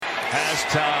Has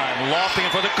time, lofting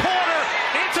it for the corner.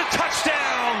 It's a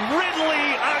touchdown.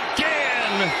 Ridley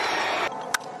again.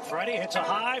 Freddie hits a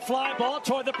high fly ball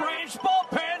toward the Braves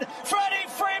bullpen. Freddie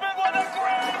Freeman with a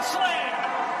grand slam.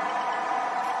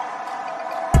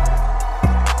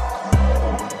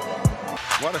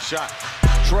 What a shot.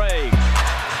 Trey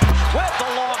with the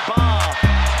long ball.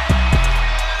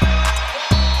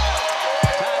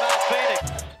 Timeout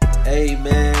Phoenix. Hey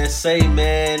man, say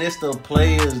man, it's the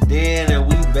Players Den and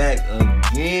we back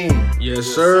again. Yes,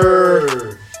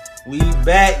 sir. We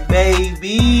back,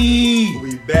 baby.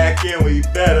 We back in, we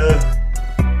better.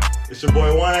 It's your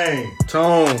boy Wayne.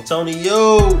 Tony,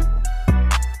 yo.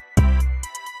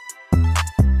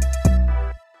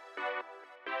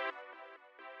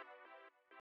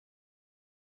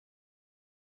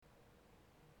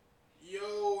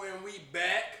 Yo, and we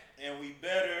back. And we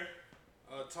better.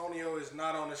 Tonio is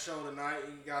not on the show tonight.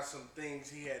 He got some things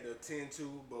he had to attend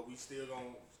to, but we still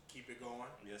gonna keep it going.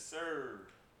 Yes, sir.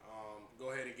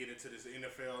 Go ahead and get into this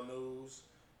NFL news.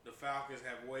 The Falcons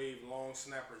have waived long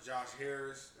snapper Josh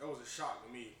Harris. That was a shock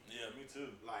to me. Yeah, me too.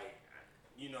 Like,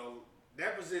 you know,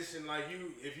 that position, like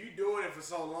if you doing it for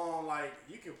so long, like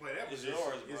you can play that It's position.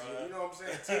 yours, bro. You know what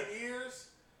I'm saying? 10 years.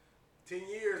 10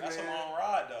 years, That's man. a long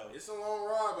ride, though. It's a long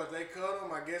ride, but they cut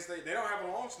him. I guess they don't have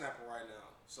a long snapper right now.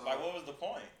 So Like, what was the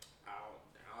point?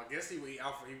 I guess he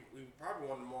probably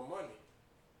wanted more money.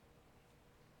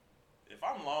 If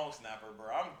I'm long snapper, bro,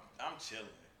 I'm chilling.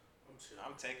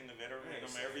 I'm taking the veteran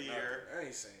minimum every year. I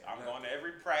ain't saying I'm nothing. going to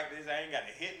every practice. I ain't got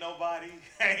to hit nobody.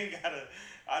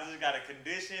 I just got to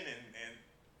condition and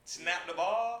snap the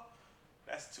ball.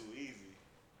 That's too easy.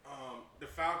 The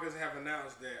Falcons have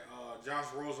announced that Josh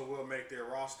Rosen will make their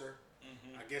roster.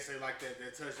 Mm-hmm. I guess they like that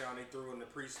touchdown they threw in the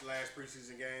last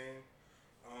preseason game.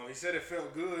 He said it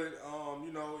felt good,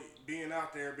 you know, being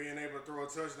out there, being able to throw a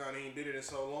touchdown. He did it in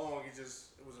so long. It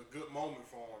was a good moment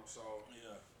for him. So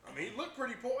Yeah. I mean, he looked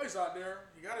pretty poised out there.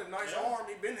 He got a nice Yeah. arm.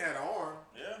 He been had an arm.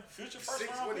 Yeah. Future first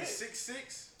Six, round what pick. he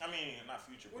 6'6"? I mean, not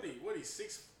future. What he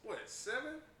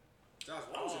 7? Josh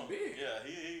Rosen big. Yeah,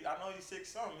 he I know he's 6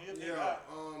 something. He a big Yeah, guy.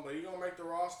 but he gonna make the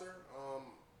roster.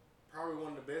 Probably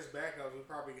one of the best backups we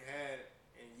probably had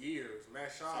in years.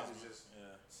 Matt Schaub is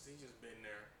he's just been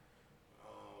there.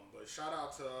 But shout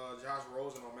out to Josh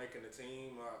Rosen on making the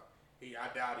team.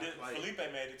 I doubt he played. Felipe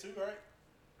made it too, right?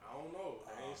 I don't know.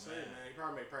 They ain't say, man. He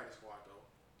probably made practice squad though.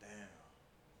 Damn.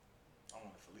 I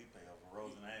wanted Felipe over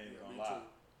Rosen. I ain't Yeah, gonna me lie.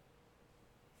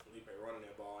 too. Felipe running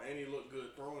that ball, and he looked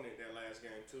good throwing it that last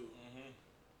game too. Mm-hmm.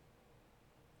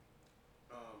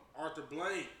 Arthur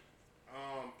Blank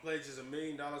pledges $1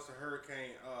 million to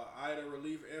Hurricane Ida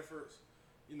relief efforts.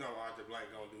 You know Arthur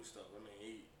Blank gonna do stuff. I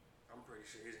mean, I'm pretty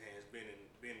sure his hands been in,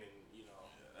 you know.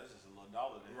 Yeah, that's just a little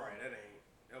dollar there. Right,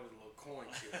 that was a little coin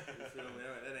chip. You feel me?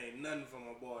 That ain't nothing for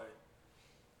my boy.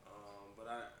 But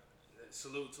I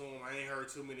salute to him. I ain't heard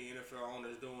too many NFL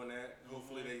owners doing that.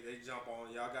 Hopefully they jump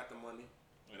on. Y'all got the money.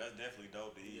 Yeah, that's definitely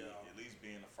dope to at least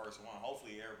being the first one.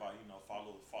 Hopefully everybody,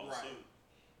 follow Right. suit.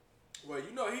 Well,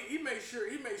 he made sure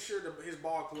his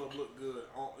ball club looked good.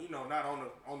 Not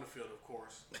on the field, of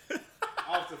course.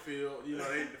 Off the field,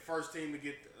 they the first team to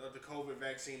get the COVID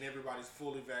vaccine. Everybody's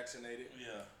fully vaccinated.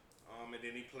 Yeah. And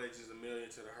then he pledges $1 million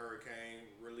to the hurricane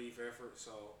relief effort.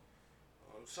 So,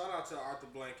 shout out to Arthur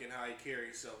Blank and how he carried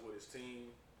himself with his team.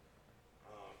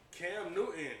 Cam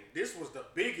Newton, this was the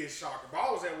biggest shocker. But I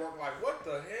was at work like, what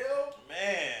the hell?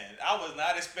 Man, I was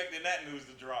not expecting that news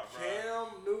to drop, bro. Cam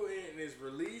Newton is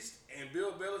released, and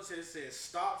Bill Belichick said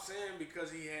stop saying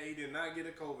because he did not get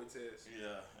a COVID test.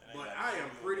 Yeah. But I am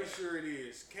pretty sure it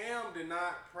is. Cam did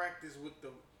not practice with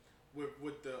the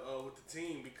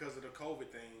team because of the COVID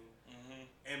thing. Mm-hmm.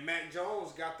 And Mac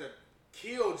Jones got the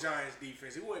kill Giants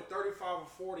defense. He went 35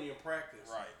 of 40 in practice,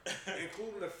 Right.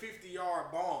 including a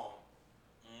 50-yard bomb.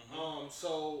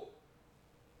 So,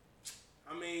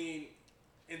 I mean,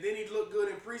 and then he looked good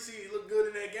in preseason. He looked good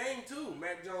in that game too.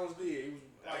 Mac Jones did. He was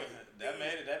that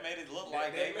made it look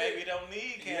like they maybe don't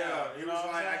need Cam. Yeah, he you was know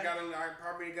what like, I'm saying? I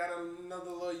probably got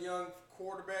another little young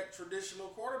traditional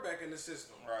quarterback in the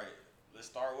system. Right. Let's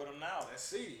start with him now. Let's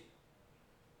see.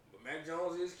 But Mac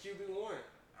Jones is QB1.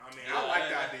 I mean, Yeah, I like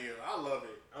the idea. I love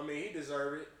it. I mean, he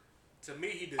deserved it. To me,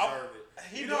 he deserved it.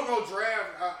 he You don't do. go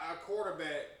draft a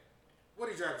quarterback. What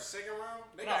did he draft? Second round?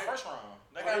 First round.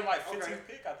 They got him like 15th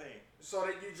pick, I think. So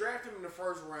that you draft him in the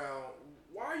first round.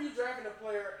 Why are you drafting a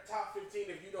player top 15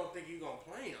 if you don't think you're gonna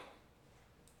play him?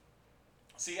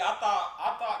 See, I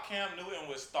thought Cam Newton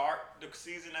would start the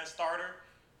season as starter,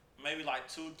 maybe like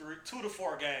 2 to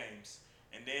 4 games,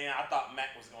 and then I thought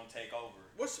Mac was gonna take over.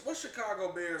 What's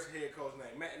Chicago Bears head coach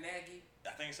name? Matt Nagy?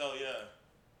 I think so, yeah.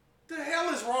 The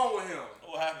hell is wrong with him?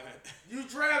 What happened? You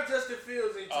draft Justin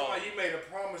Fields and you talk like you made a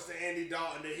promise to Andy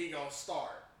Dalton that he gonna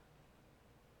start.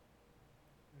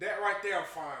 That right there, I'm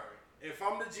firing. If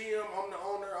I'm the GM, I'm the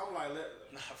owner. I'm like,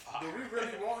 do we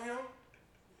really want him?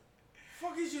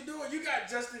 Fuck is you doing? You got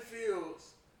Justin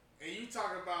Fields, and you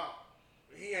talking about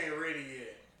he ain't ready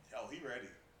yet. Oh, he ready.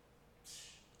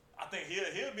 I think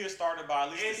he'll be a starter by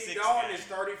at least Andy the 6th Dalton game. is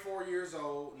 34 years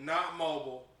old, not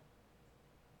mobile.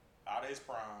 Out of his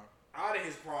prime. Out of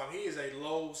his prime, he is a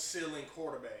low ceiling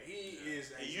quarterback. He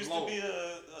He used low. to be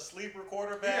a sleeper He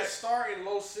quarterback. is starting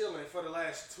low ceiling for the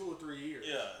last 2 or 3 years.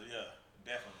 Yeah,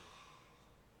 definitely.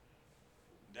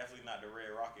 Definitely not the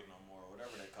Red Rocket no more,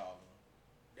 whatever they call him.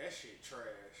 That shit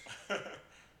trash.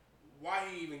 Why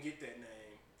he even get that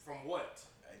name? From what?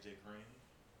 AJ Green.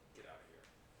 Get out of here.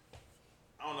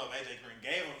 I don't know if AJ Green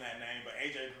gave him that name, but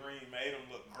AJ Green made him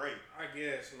look great. I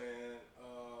guess, man.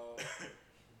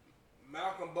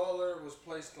 Malcolm Butler was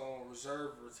placed on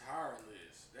reserve retire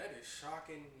list. That is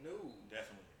shocking news.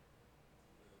 Definitely.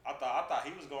 I thought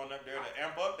he was going up there to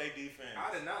amp up their defense.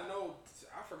 I did not know.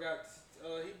 I forgot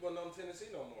he wasn't on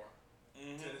Tennessee no more.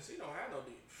 Mm-hmm. Tennessee don't have no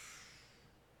deep.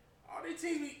 All these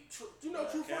teams be. You know,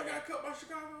 True Fun got cut by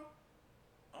Chicago.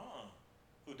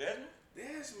 Who, Desmond?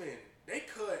 Desmond. They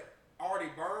cut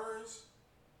Artie Burns.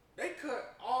 They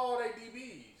cut all their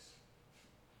DBs.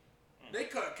 They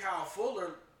cut Kyle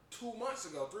Fuller 2 months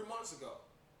ago, 3 months ago.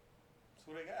 That's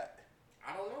who they got.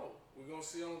 I don't know. We're gonna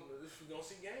see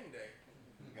game day.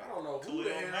 I don't know who Khalil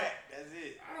the hell. Mack, that's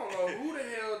it. I don't know who the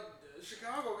hell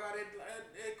Chicago got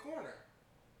at corner.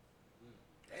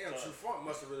 Damn, True Funk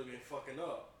must have really been fucking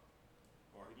up.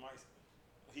 Or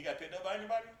he got picked up by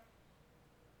anybody?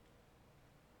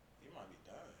 He might be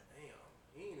done. Damn,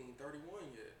 he ain't even 31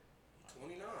 yet. He's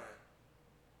 29.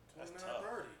 That's 29, tough.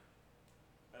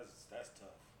 30. That's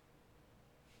tough.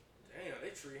 Damn,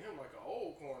 they treat him like an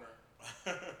old corner.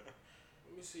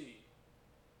 Let me see.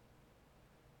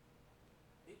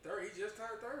 He 30. He just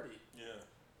turned 30. Yeah.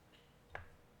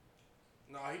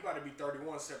 No, he about to be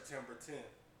 31 September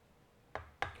 10th.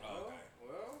 Okay.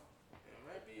 Well, that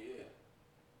might be it.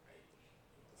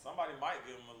 Somebody might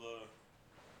give him a little,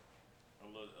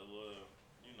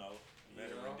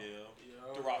 veteran deal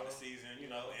throughout the season.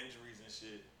 Injuries and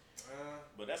shit.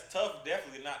 But that's tough.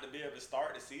 Definitely not to be able to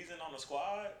start the season on the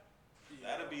squad.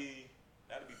 That'd be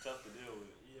tough to deal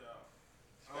with. Yeah.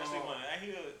 Especially when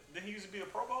didn't he used to be a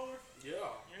Pro Bowler?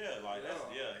 Yeah. Yeah,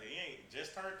 he ain't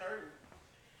just turned 30.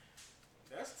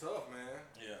 That's tough, man.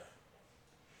 Yeah.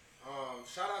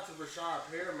 Shout out to Rashad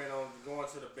Perriman on going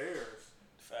to the Bears.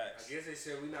 Facts. I guess they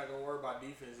said we're not gonna worry about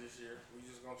defense this year. We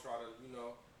just gonna try to,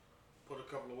 put a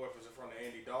couple of weapons in front of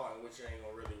Andy Dalton, which ain't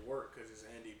gonna really work because it's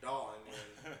Andy Dalton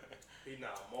and he's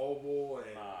not mobile.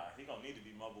 And Nah, he gonna need to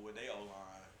be mobile with their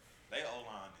O-line. Their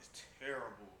O-line is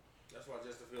terrible. that's why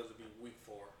Justin Fields will be week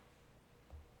 4.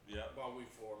 Yep. About week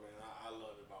 4, man. I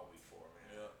love it about week 4,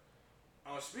 man. Yep.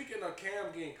 Speaking of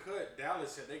Cam getting cut,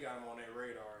 Dallas said they got him on their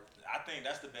radar. I think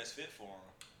that's the best fit for him.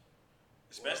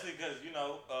 Especially because,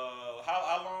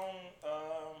 how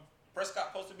long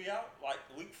Prescott supposed to be out? Like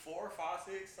week 4, 5,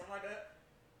 6, something like that?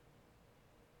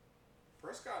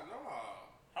 Prescott, no.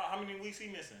 How many weeks he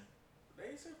missing?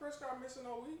 They ain't say Prescott missing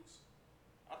no weeks.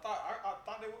 I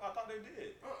thought they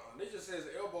did. They just says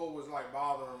the elbow was like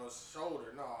bothering his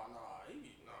shoulder.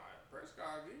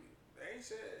 Prescott, they ain't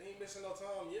said he ain't missing no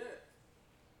time yet.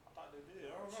 I thought they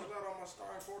did. I I'm don't still know. out on my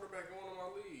starting quarterback in one of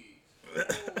my leagues.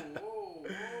 Whoa.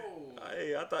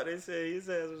 Hey, I thought they said his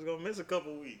ass was gonna miss a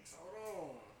couple weeks.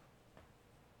 Hold on.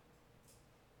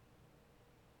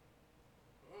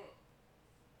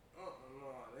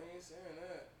 No, they ain't saying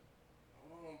that.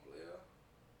 Hold on, player.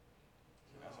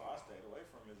 That's why I stayed away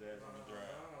from his ass in the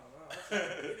draft. I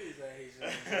tried to get his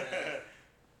ass.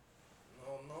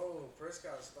 No,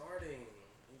 Prescott starting.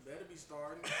 He better be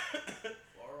starting.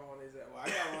 Far on his ass. Well, I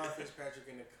got Ryan Fitzpatrick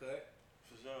in the cut.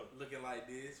 For sure. Looking like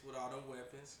this with all them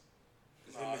weapons.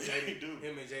 Nah,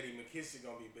 Him and JD McKissick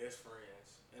gonna be best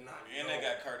friends. And they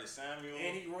got Curtis Samuel.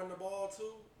 And he run the ball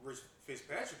too.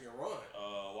 Fitzpatrick can run.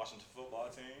 Washington football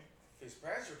team.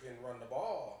 Fitzpatrick can run the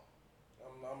ball.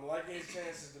 I'm liking his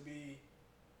chances to be.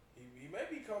 He may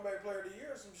be comeback player of the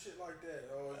year or some shit like that.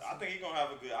 I think he's gonna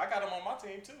have a good. I got him on my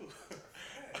team too.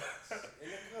 In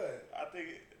the cut. I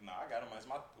got him as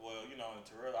my. Well, in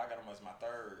Terrell, I got him as my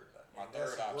third.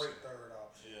 That's a option. great third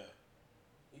option. Yeah.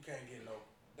 You can't get no.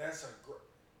 That's a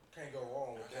can't go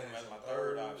wrong with that. That's my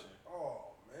third option.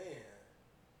 Oh man.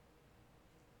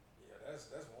 Yeah, that's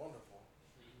wonderful.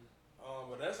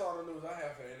 But that's all the news I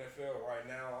have for NFL right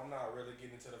now. I'm not really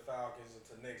getting to the Falcons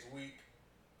until next week.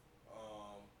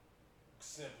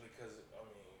 Simply because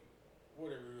what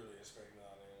are we really expecting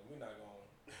out of them? We're not going.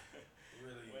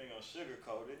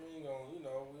 sugarcoat it. We ain't gonna,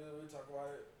 we'll talk about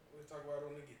it. We'll talk about it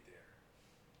when we get there.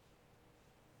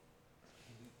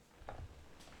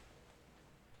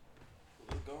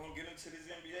 Let's go and get into this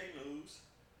NBA news.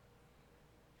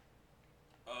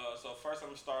 So first I'm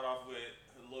gonna start off with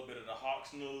a little bit of the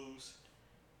Hawks news.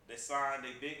 They signed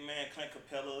a big man, Clint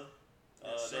Capella.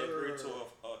 They agreed to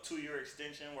a 2-year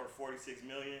extension worth $46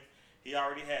 million. He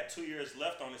already had 2 years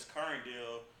left on his current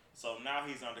deal, so now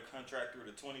he's under contract through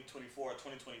the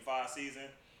 2024-2025 season.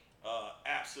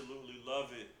 Absolutely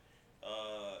love it.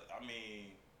 I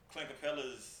mean, Clint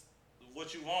Capella's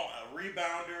what you want, a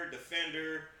rebounder,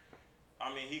 defender.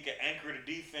 I mean, he can anchor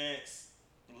the defense.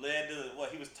 Led to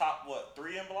he was top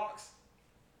 3 in blocks?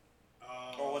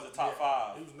 Or was it top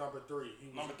 5? He was number 3. He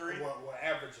was number 3? Well,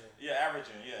 averaging. Yeah,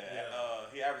 averaging.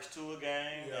 Yeah. He averaged 2 a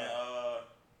game. Yeah.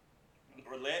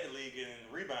 And led the league in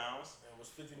rebounds. And was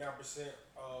 59%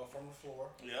 from the floor.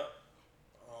 Yep.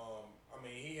 I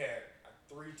mean, he had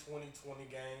 3 20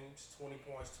 games, 20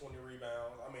 points, 20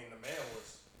 rebounds. I mean, the man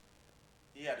was.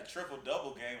 He had a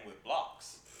triple-double game with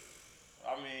blocks.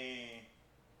 I mean,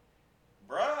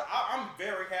 bruh, I'm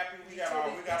very happy we got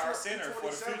our center for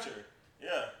the future.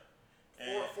 Yeah.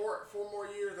 And Four more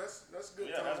years. That's good.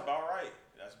 Yeah, that's about right.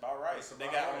 They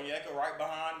got Onyeka right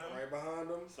behind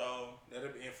them. So that'll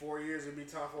be in 4 years. It'll be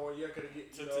time for Onyeka to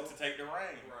get to take the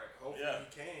reign. Right. Hopefully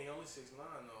he can. He only 6'9"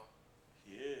 though.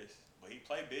 He is, but he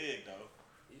play big though.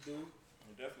 He do.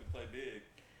 He definitely play big.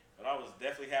 But I was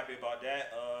definitely happy about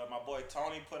that. My boy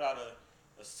Tony put out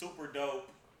a super dope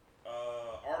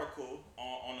article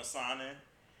on the signing.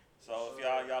 So if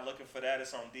y'all looking for that,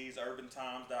 it's on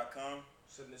theseurbantimes.com.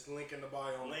 Send this link in the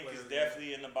bio. Link is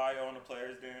definitely in the bio on the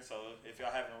players then. So if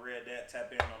y'all haven't read that, tap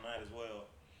in on that as well.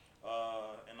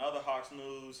 In other Hawks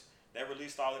news, they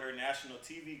released all of their national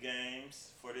TV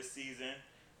games for this season.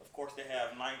 Of course, they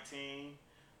have 19,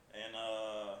 and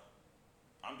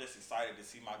I'm just excited to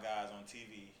see my guys on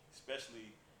TV.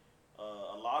 Especially,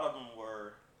 a lot of them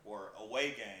were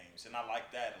away games, and I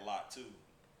like that a lot too,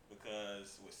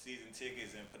 because with season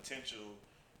tickets and potential,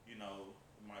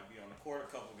 might be on the court a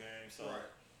couple games, so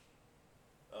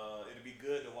it'll be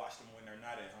good to watch them when they're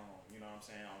not at home. You know what I'm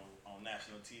saying, on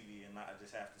national TV, and not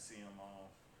just have to see them on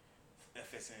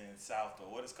FSN South or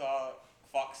what it's called,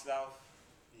 Fox South.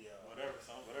 Yeah. Whatever it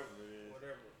is.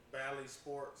 Whatever. Bally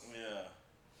Sports. Yeah.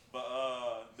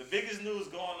 But the biggest news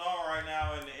going on right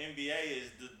now in the NBA is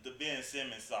the Ben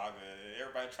Simmons saga.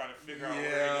 Everybody trying to figure out where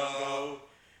he's gonna go.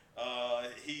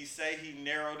 He say he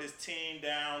narrowed his team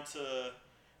down to,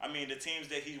 the teams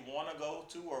that he want to go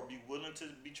to or be willing to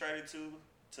be traded to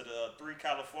the 3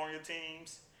 California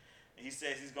teams. And he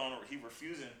says he's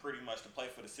refusing pretty much to play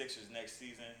for the Sixers next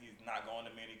season. He's not going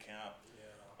to minicamp.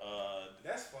 Yeah.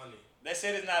 That's funny. They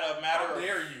said it's not a matter of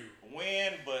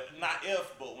when, but not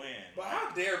if, but when. But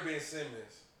how dare Ben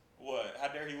Simmons? What? How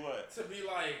dare he what? To be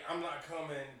like, I'm not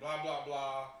coming, blah, blah,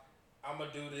 blah. I'm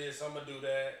going to do this, I'm going to do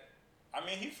that.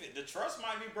 The trust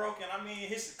might be broken.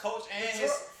 His coach and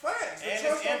facts. The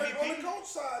trust on the coach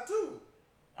side, too.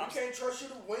 We can't trust you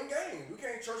to win games. We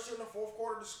can't trust you in the fourth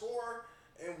quarter to score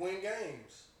and win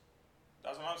games.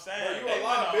 That's what I'm saying. Bro, you're a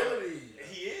liability.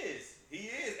 He is.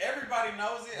 Everybody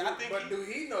knows it. But do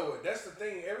he know it? That's the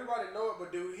thing. Everybody know it,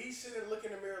 but do he sit and look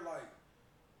in the mirror like,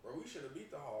 bro, we should have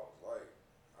beat the Hawks. Like,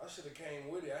 I should have came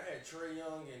with it. I had Trae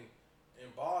Young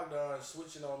and Bogdan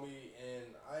switching on me, and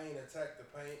I ain't attacked the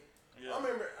paint. Yeah. I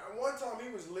remember one time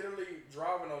he was literally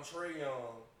driving on Trae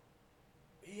Young.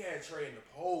 He had Trae in the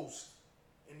post,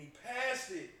 and he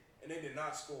passed it, and they did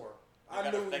not score. I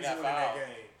knew he was winning that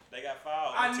game. They got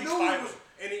fouled. I knew he was,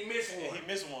 and he missed one. He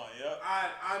missed one, yep.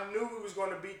 I knew we was going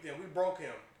to beat them. We broke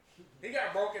him. He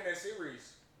got broke in that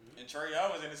series. And Trae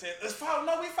Young was in his head, let's foul.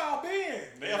 No, we fouled Ben.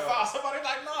 They'll foul somebody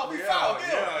like, no, we fouled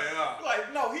him. Yeah.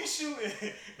 Like, no, he's shooting.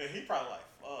 And he probably like,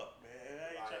 fuck, man.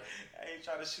 I ain't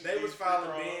trying to shoot. They was fouling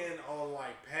Ben on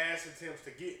like pass attempts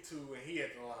to get to, and he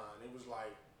at the line. It was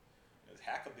like, it's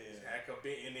hack a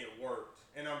Ben, and it worked.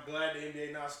 And I'm glad the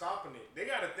NBA not stopping it. They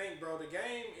got to think, bro. The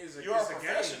game is a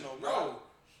professional, game. Bro.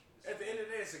 At the end of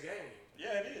the day, it's a game.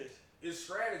 Yeah, it is. It's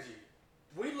strategy.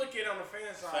 We look at it on the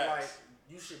fan side like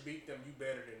you should beat them. You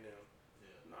better than them.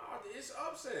 Yeah. Nah, it's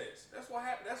upsets. That's what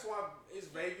happened. That's why it's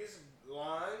Vegas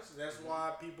lines. That's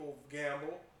why people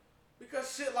gamble,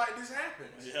 because shit like this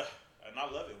happens. Yeah, and I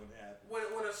love it when it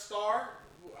happens. When a star,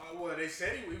 they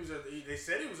said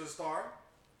he was a star.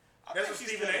 That's what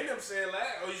Stephen A. them said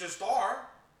last. Oh, he's a star.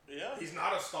 Yeah. He's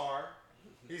not a star.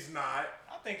 He's not.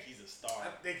 I think he's a star. I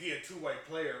think he's a two-way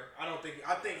player.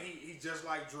 I think he's just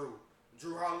like Drew.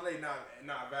 Drew Holiday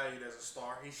not valued as a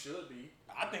star. He should be.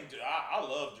 I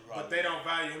love Drew Holiday. But they don't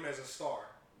value him as a star.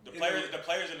 The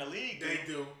players in the league they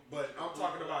do. But I'm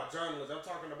talking about journalists. I'm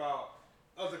talking about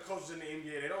other coaches in the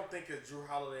NBA. They don't think of Drew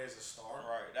Holiday as a star.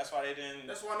 Right. That's why they didn't.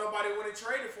 That's why nobody went and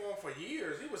traded for him for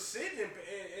years. He was sitting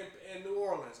in New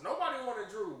Orleans. Nobody wanted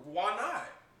Drew. Why not?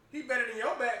 He better than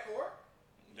your backcourt.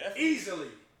 Definitely.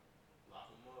 Easily.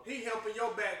 He helping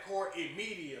your backcourt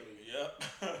immediately. Yep.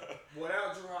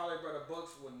 Without Drew Holiday, bro, the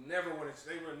Bucks would never win it.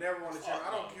 They would never win a championship.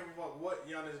 I don't care about what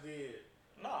Giannis did.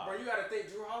 Nah. Bro, you gotta think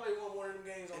Drew Holiday won one of them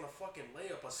games on a fucking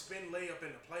layup, a spin layup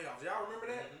in the playoffs. Y'all remember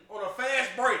that? On a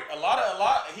fast break.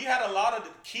 He had a lot of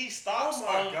the key stops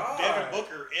on Devin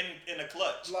Booker in the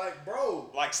clutch. Like,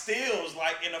 bro. Like steals,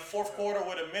 like in the fourth quarter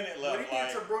with a minute left. What he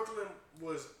did to Brooklyn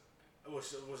was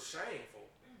shameful.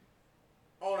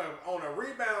 On a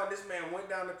rebound, this man went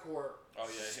down the court,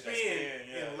 spin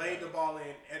and laid the ball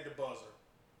in at the buzzer.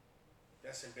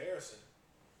 That's embarrassing.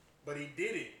 But he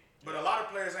did it. But a lot of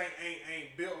players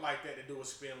ain't built like that to do a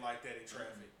spin like that in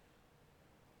traffic.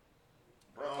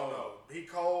 I don't know. He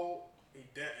cold.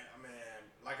 Man,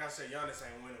 like I said, Giannis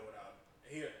ain't winning without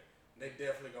him. They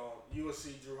definitely going. You will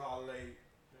see Drew Holiday.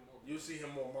 You'll see him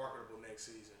more marketable next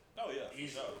season. Oh yeah,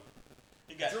 easily.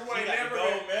 He got Drew the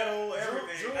gold medal,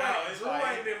 everything. Drew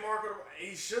ain't been marketable.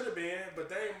 He should have been, but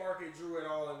they ain't market Drew at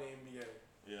all in the NBA.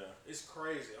 Yeah, it's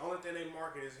crazy. Only thing they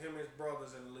market is him and his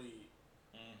brothers in the league.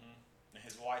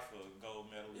 His wife a gold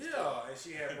medalist. Yeah, and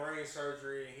she had brain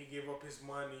surgery, and he gave up his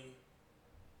money.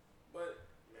 But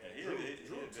man, Drew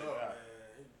tough,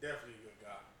 man. He's definitely a good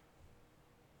guy.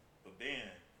 But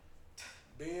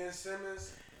Ben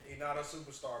Simmons, he's not a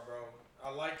superstar, bro.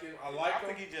 I like him. I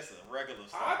think he's just a regular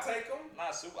star. I take him.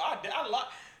 Not super. I like.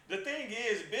 The thing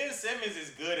is, Ben Simmons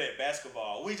is good at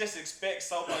basketball. We just expect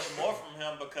so much more from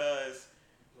him because.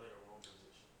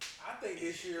 I think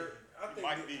this year. I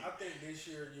think this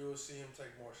year you'll see him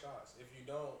take more shots. If you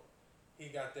don't, he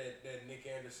got that Nick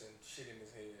Anderson shit in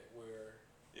his head where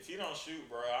if he don't shoot,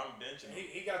 bro, I'm benching him.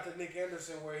 He got the Nick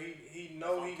Anderson where he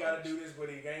know he got to do this, but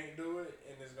he can't do it,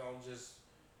 and it's gonna just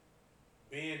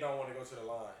Ben don't want to go to the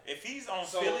line. If he's on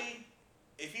Philly,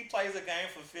 if he plays a game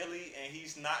for Philly and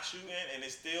he's not shooting and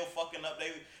it's still fucking up,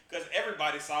 because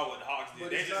everybody saw what the Hawks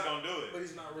did, they just gonna do it. But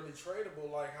he's not really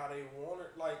tradable like how they want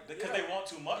it, like because they want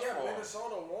too much for him.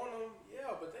 Minnesota want him,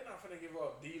 but they're not gonna give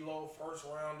up D-Lo first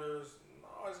rounders.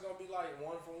 No, it's gonna be like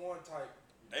 1-for-1 type.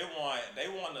 They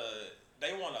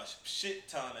want a shit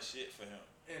ton of shit for him.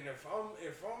 And if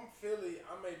I'm Philly,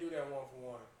 I may do that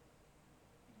 1-for-1.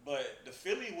 But the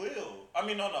Philly will. I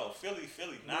mean, no. Philly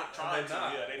not trying to.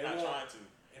 Yeah, they're not trying to.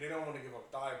 And they don't want to give up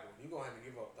Thibault. You're going to have to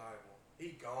give up Thibault.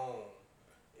 He gone.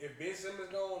 If Ben Simmons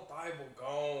gone, Thibault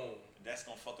gone. That's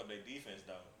going to fuck up their defense,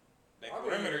 though. They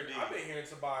perimeter defense. I've been hearing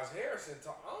Tobias Harrison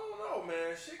talk. I don't know,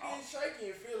 man. Shit getting shaky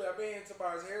in Philly. I've been hearing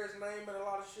Tobias Harris's name and a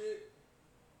lot of shit.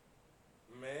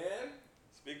 Man.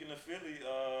 Speaking of Philly,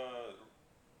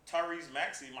 Tyrese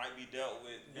Maxey might be dealt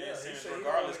with Ben Simmons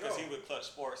regardless because he with Clutch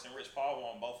Sports and Rich Paul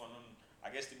want both of them, I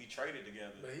guess, to be traded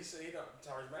together. But he said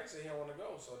Tyrese Maxey said he don't want to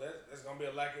go, so that's gonna be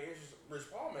a lack of interest.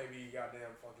 Rich Paul maybe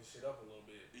goddamn fucking shit up a little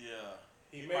bit. Yeah,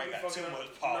 he may be got too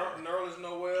much power. Nerlens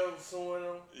Noel suing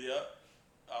him. Yep,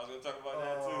 I was gonna talk about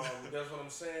that too. That's what I'm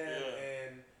saying. Yeah.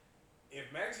 And if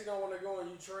Maxey don't want to go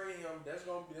and you trade him, that's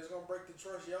gonna break the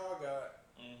trust y'all got.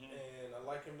 Mm-hmm. And I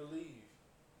like him to leave.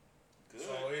 Good.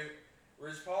 So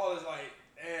Rich Paul is like,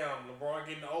 damn, LeBron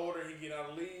getting older, he get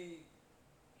out of the league.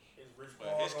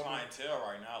 His clientele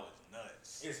right now is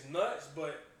nuts. It's nuts,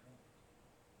 but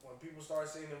when people start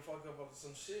seeing him fuck up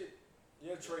some shit,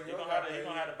 Trey Young gonna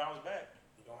have to bounce back.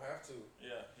 You don't have to.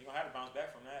 Yeah, you gonna have to bounce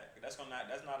back from that. That's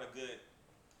not a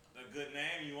good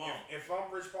name you want. If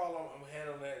I'm Rich Paul, I'm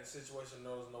handling that situation.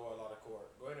 Knows a lot of court.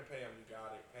 Go ahead and pay him. You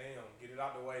got it. Pay him. Get it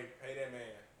out the way. Pay that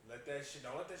man.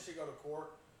 Don't let that shit go to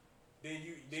court. Then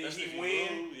he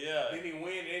win. Then he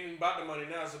win. It ain't about the money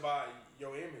now. It's about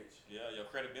your image. Yeah, your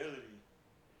credibility.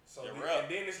 So and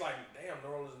then it's like, damn,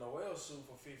 Nerlens Noel sued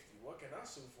for 50. What can I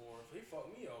sue for if he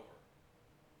fucked me over?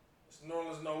 It's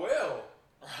Nerlens Noel.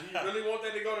 Do you really want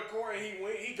that to go to court and he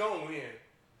win? He gonna win.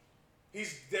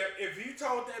 If you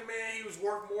told that man he was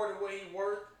worth more than what he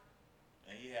worth,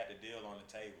 and he had the deal on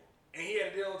the table.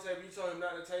 You told him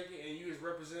not to take it, and you his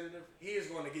representative, he is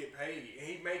going to get paid, and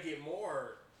he may get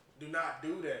more. Do not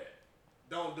do that.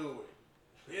 Don't do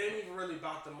it. It ain't even really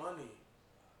about the money.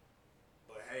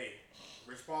 But hey,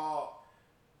 Rich Paul,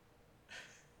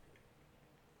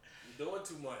 you're doing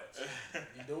too much.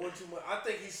 I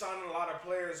think he's signing a lot of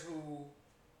players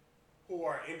who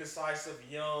are indecisive,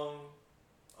 young.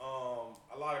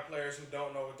 A lot of players who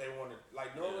don't know what they want to.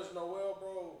 Like Nerlens Noel,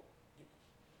 bro.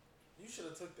 You should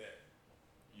have took that.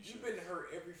 You've been hurt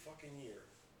every fucking year.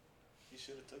 He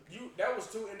should have took it. That was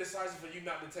too indecisive for you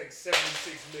not to take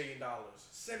 $76 million.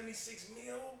 $76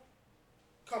 mil?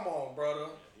 Come on, brother.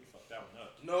 Yeah, he fucked that one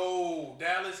up. No,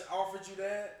 Dallas offered you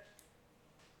that.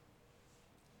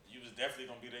 You was definitely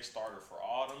gonna be their starter for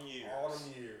all them years.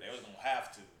 They was gonna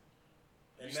have to.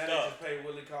 And now they just paid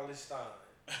Willie Cauley-Stein.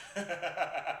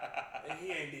 And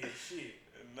he ain't did shit.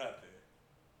 Nothing.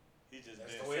 He just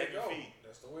That's been the way it 7 go. feet.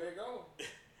 That's the way it go.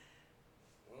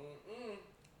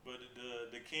 But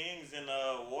the Kings and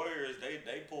Warriors,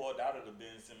 they pulled out of the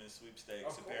Ben Simmons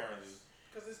sweepstakes apparently.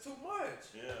 Because it's too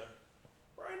much. Yeah.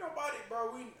 Bro, ain't nobody,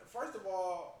 bro. First of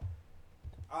all,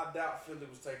 I doubt Philly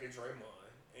was taking Draymond.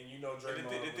 And you know Draymond.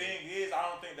 The thing is, I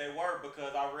don't think they were,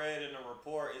 because I read in the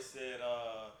report, it said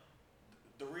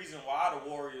the reason why the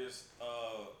Warriors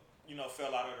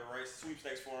fell out of the race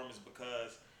sweepstakes for them is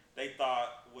because they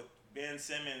thought with Ben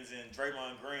Simmons and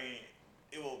Draymond Green,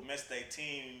 it will mess their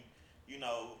team,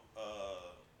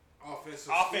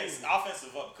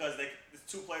 offensive up, because it's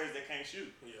two players that can't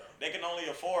shoot. Yeah. They can only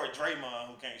afford Draymond,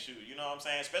 who can't shoot. You know what I'm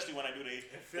saying? Especially when they do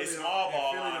they small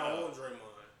ball Philly lineup. don't want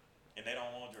Draymond. And they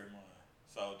don't want Draymond.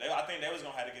 So I think they was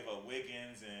gonna have to give up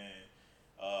Wiggins and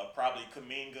probably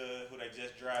Kuminga, who they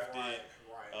just drafted,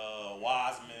 Right.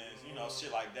 Wiseman,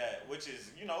 shit like that. Which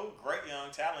is, great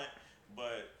young talent,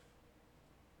 but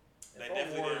they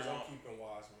definitely Warriors, didn't want. I'm keeping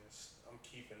Wiseman. I'm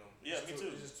keeping him. Yeah, me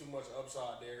too. There's just too much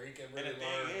upside there. He can really And the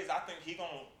learn. thing is, I think he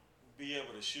gonna be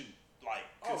able to shoot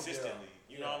consistently.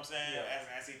 Yeah. You know what I'm saying?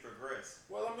 Yeah. As he progresses.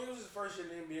 Well, I mean, it was his first year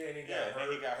in the NBA, and he Yeah, got hurt.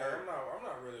 and he got hurt. I'm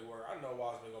not really worried. I know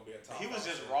Wiseman gonna be a top. He was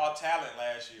just center. raw talent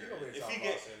last year. He gonna be a If top he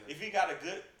center. if he got a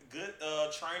good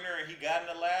trainer and he got in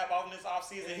the lab off in this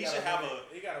offseason, he should have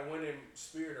He got a winning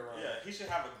spirit around. Yeah, he should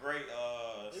have a great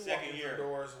second year.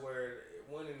 Doors where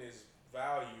winning is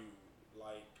valued,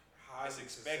 like highly It's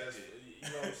expected. successful. You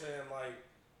know what I'm saying? Like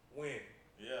win.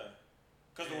 Yeah,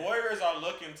 because the Warriors are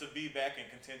looking to be back in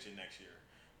contention next year,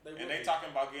 and they talking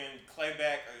about getting Clay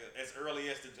back as early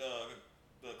as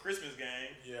the Christmas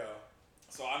game. Yeah.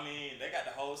 So I mean, they got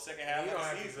the whole second half He of don't the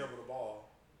have to season dribble the ball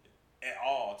at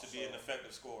all to be an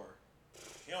effective scorer.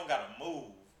 He don't got to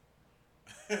move.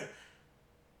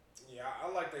 Yeah,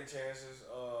 I like their chances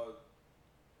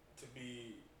to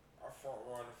be our front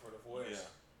runner for the West.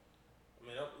 Yeah. I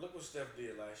mean, look what Steph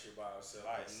did last year by himself.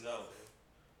 By himself. Nothing.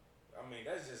 I mean,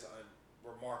 that's just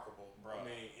remarkable, Bro, I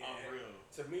mean, unreal.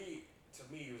 To me,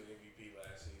 he was an MVP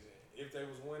last season. If they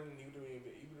was winning, he would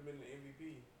have been the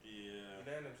MVP. Yeah.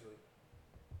 Unanimously.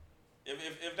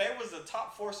 If they was the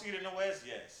top 4 seed in the West,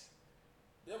 yes.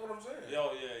 That's what I'm saying.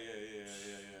 Oh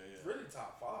yeah. Really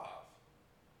top 5.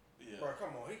 Yeah. Bro, come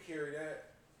on, he carried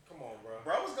that. Come on, bro.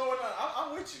 Bro, what's going on?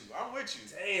 I'm with you.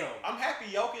 Damn. I'm happy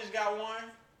Jokic got one,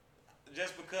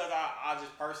 just because I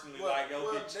just personally like Jokic.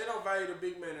 Well, they don't value the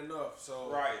big man enough, so.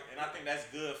 Right, and I think that's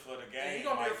good for the game. And he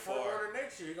gonna be a front runner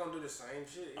next year. He gonna do the same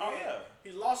shit.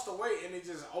 He lost the weight and it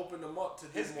just opened him up to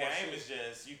do his more game shit. is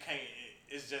just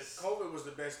it's just. COVID was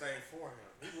the best thing for him.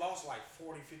 He lost like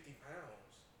 40, 50 pounds.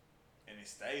 And he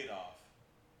stayed off.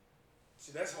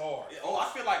 See, that's hard. Yeah,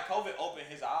 I feel like COVID opened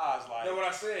his eyes. Like, you know what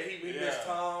I said? He missed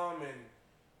time and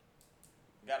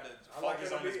got to I like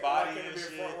focus him on his I body like him and to be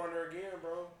shit. a front runner again,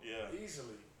 bro. Yeah.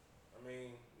 Easily. I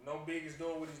mean, no big is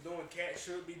doing what he's doing. Cat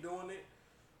should be doing it.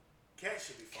 Cat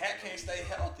should be. Cat can't stay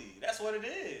healthy. That's what it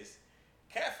is.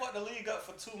 Cat fucked the league up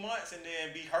for 2 months and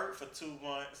then be hurt for 2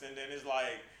 months, and then it's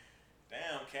like,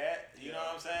 damn, Cat. You know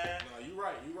what I'm saying? No, you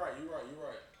right.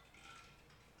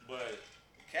 But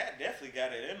Cat definitely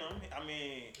got it in him. I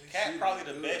mean, He Cat shooting probably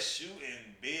the good. best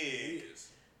shooting big. He is.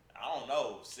 I don't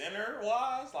know, center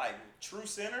wise, like true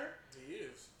center. He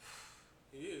is.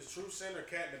 He is. True center.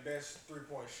 Cat the best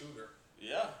 3-point shooter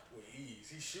Yeah. with ease.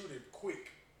 He shoot it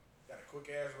quick. Got a quick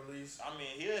ass release. I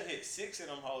mean, he'll hit 6 of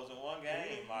them hoes in one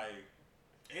game. Like,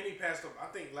 And he passed up. I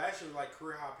think last year was like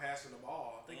career high passing the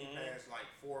ball. I think he passed like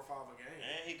 4 or 5 a game.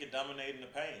 and he could dominate in the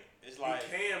paint. It's like,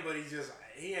 he can, but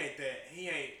he ain't that.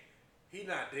 He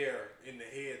not there in the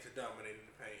head to dominate in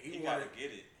the paint. he gotta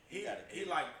get it. He gotta get He it.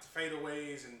 like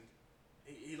fadeaways and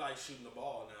he likes shooting the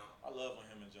ball now. I love when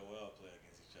him and Joel play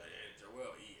against each other. Yeah,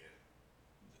 Joel eating.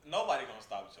 Nobody gonna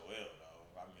stop Joel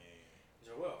though. I mean,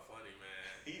 Joel funny,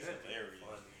 man. he's That dude hilarious.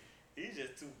 funny. He's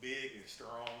just too big and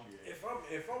strong. Yeah. If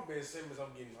I'm Ben Simmons,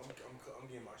 I'm getting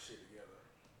my shit together.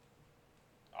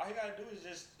 All he gotta do is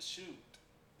just shoot.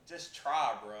 Just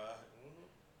try, bruh.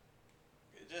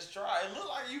 Just try. It look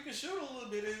like you can shoot a little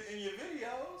bit in your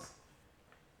videos.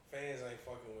 Fans ain't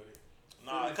fucking with it.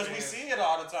 Nah, Philly because we fans- see it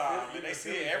all the time. Philly- And they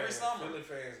see Philly it every fans- summer. Philly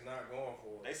fans not going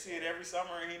for it. They see it every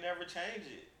summer and he never changed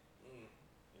it. And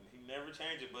he never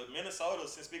changed it. But Minnesota,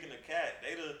 since speaking of Cat,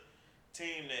 they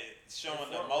team that's showing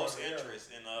The the front most runner, yeah. interest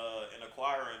in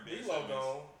acquiring Ben D-Lo Simmons.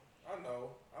 gone. I know.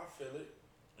 I feel it.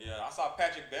 Yeah, I saw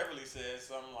Patrick Beverly said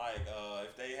something like,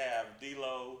 if they have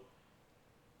D'Lo,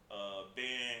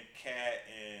 Ben, Cat,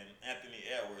 and Anthony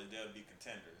Edwards, they'll be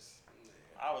contenders. Yeah.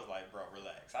 I was like, bro,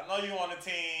 relax. I know you on the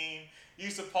team. You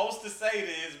supposed to say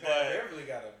this, Pat Beverly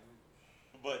gotta.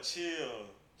 but chill,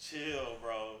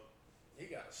 bro. He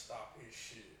gotta stop his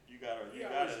shit. You gotta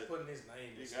putting his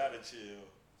name. You gotta chill.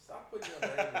 Stop putting your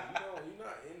name. You're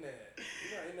not in that.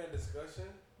 You're not in that discussion.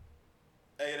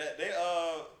 Hey,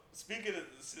 speaking of,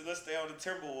 let's stay on the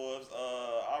Timberwolves.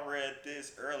 I read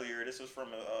this earlier. This was from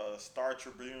a Star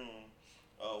Tribune.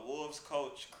 Wolves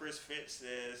coach Chris Finch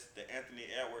says that Anthony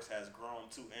Edwards has grown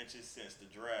 2 inches since the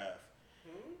draft.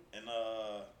 And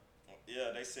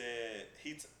yeah, they said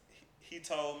he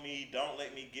told me, don't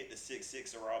let me get to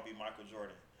 6'6" or I'll be Michael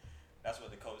Jordan. That's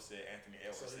what the coach said. Anthony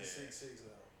Edwards So he's said. 6'6"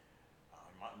 now.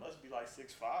 Must be like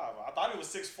 6'5". I thought he was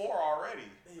 6'4" already.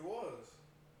 He was.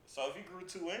 So if he grew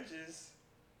 2 inches,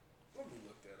 Let me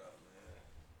look that up, man.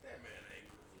 That man ain't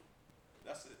grew.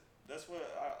 that's it. That's what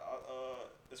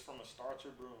it's from a Star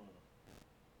Tribune.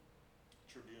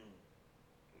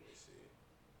 Let me see.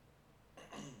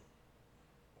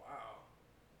 Wow.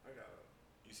 I gotta.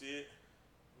 You see it?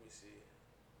 Let me see.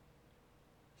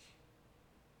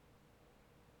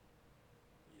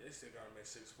 Yeah, they still gotta make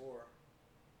 6'4".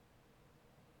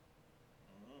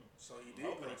 So he did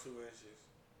grow 2 inches.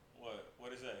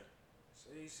 What is that? So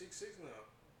he's 6'6" now.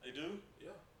 They do?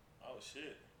 Yeah. Oh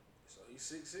shit. So he's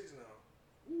 6'6"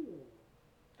 now. Ooh.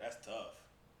 That's tough.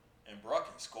 And Bruck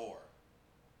can score.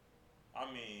 I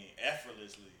mean,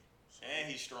 effortlessly. And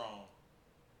he's strong.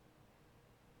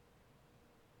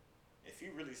 If he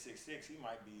really 6'6", I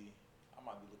might be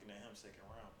looking at him second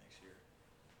round next year.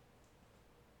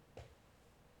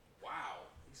 Wow.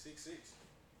 He's 6'6".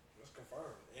 That's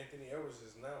confirmed. Anthony Edwards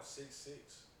is now 6'6".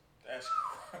 That's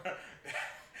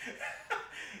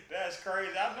that's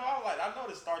crazy. I know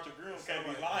the Star Tribune can't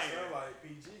be lying. Sound like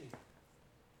PG.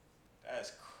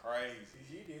 That's crazy.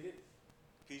 PG did it.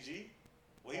 PG?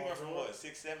 Well, he went from what,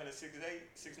 6'7" to 6'8",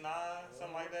 6'9",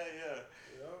 something like that.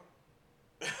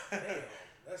 Yeah. Damn,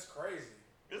 that's crazy.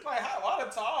 It's like why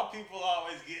the tall people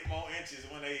always get more inches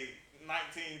when they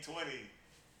 19, 20.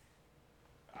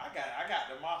 I got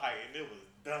to my height and it was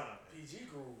done. PG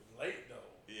grew late though.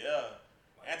 Yeah.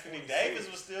 Like Anthony 26. Davis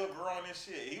was still growing his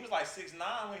shit. He was like 6'9"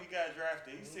 when he got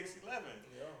drafted. He's 6'11".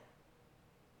 Yeah.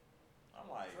 I'm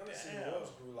like, I'm trying to see damn. who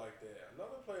else grew like that.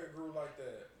 Another player grew like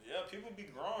that. Yeah, people be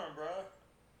growing, bro.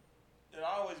 There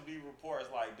always be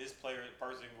reports like this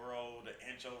person grow the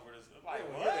inch over this. Like,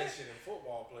 You don't what? hear that shit in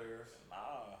football players.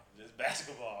 Nah, just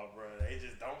basketball, bro. They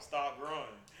just don't stop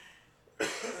growing.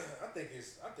 I think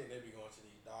they be going to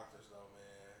these doctors though,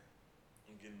 man.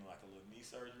 I'm getting like a little knee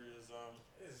surgery or something.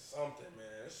 It's something,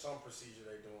 man. It's some procedure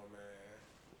they doing, man.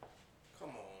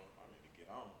 Come on. I need to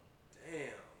get on.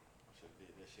 Damn. I should have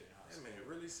did that shit in high That school. man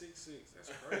really 6'6".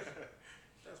 That's crazy.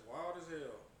 That's wild as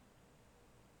hell.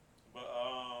 But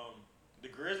the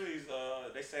Grizzlies,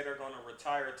 they say they're going to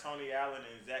retire Tony Allen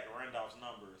and Zach Randolph's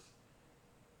numbers.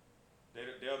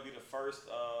 They'll be the first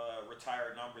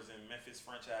retired numbers in Memphis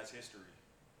franchise history.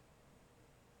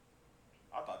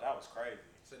 I thought that was crazy.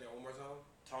 Say that one more time.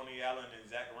 Tony Allen and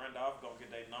Zach Randolph gonna get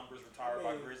their numbers retired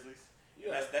by Grizzlies.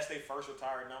 Yeah. That's their first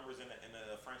retired numbers in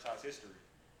the franchise history.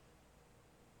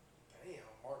 Damn,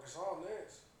 Marcus All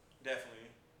next.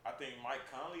 Definitely. I think Mike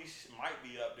Conley might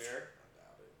be up there. I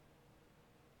doubt it.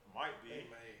 Might They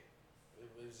be. may.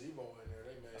 If Zebo in there,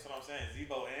 they may. That's what I'm saying.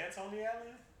 Zebo and Tony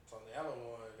Allen? Tony Allen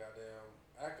won goddamn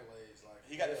accolades like.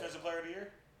 He got hell. Defensive Player of the Year?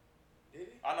 Did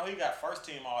he? I know he got first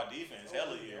team all defense, I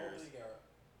hella don't think- years. He got.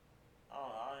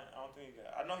 I don't think he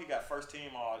got. I know he got first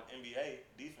team all NBA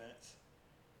defense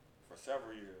for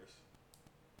several years.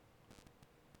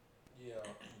 Yeah.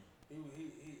 he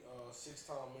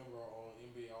 6-time member on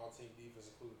NBA All Team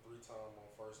Defense, including 3-time on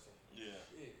first team. Yeah.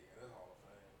 Shit, that's Hall of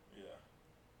Fame. Yeah.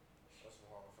 That's some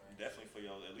Hall of Fame. Definitely for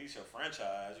at least your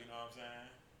franchise, you know what I'm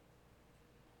saying?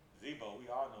 Zebo, we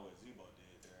all know what Zebo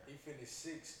did there. He finished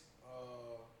 6th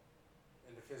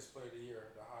in Defensive Player of the Year,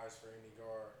 the highest for any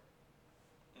guard.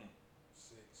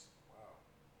 6. Wow.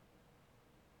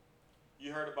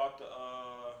 You heard about the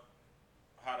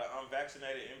how the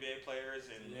unvaccinated NBA players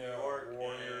in New York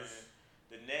Warriors. and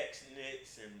the Knicks,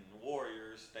 and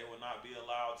Warriors, they will not be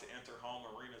allowed to enter home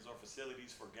arenas or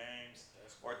facilities for games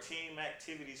That's or crazy. team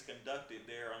activities conducted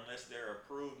there unless there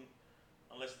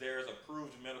is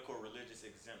approved medical religious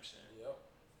exemption. Yep.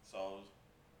 So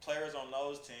players on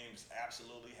those teams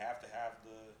absolutely have to have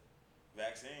the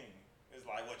vaccine. It's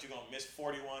like, what, you gonna miss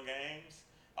 41 games?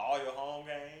 All your home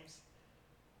games?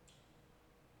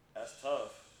 That's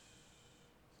tough.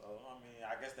 So I mean,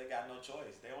 I guess they got no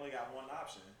choice. They only got one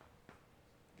option: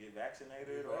 get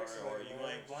vaccinated, or you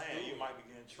ain't playing. You might be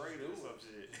getting traded or some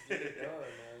shit. Get it done,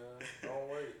 man. Don't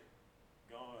wait.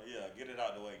 Get it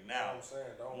out the way now. That's what I'm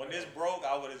saying. When this broke,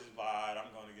 I would have just lied.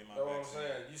 I'm gonna get my vaccine. That's what I'm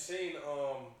saying. You seen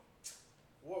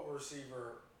what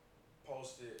receiver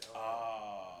posted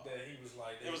that he was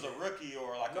like? It was a rookie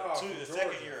or like the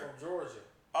second year from Georgia.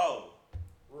 Oh,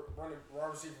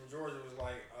 Wide receiver from Georgia was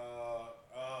like,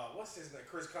 what's his name?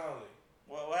 Chris Conley.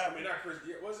 What happened? I mean, not Chris.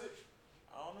 Was it?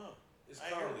 I don't know. It's I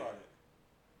ain't heard Conley. about it.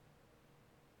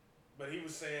 But he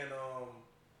was saying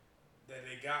that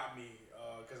they got me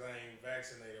because I ain't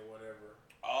vaccinated or whatever.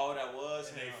 Oh, that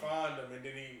was and him. They fined him, and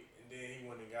then he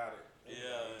went and got it.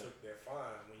 Yeah. He took that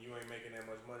fine. When you ain't making that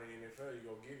much money in the NFL, you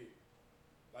go get it.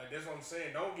 Like, that's what I'm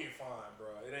saying. Don't get fined,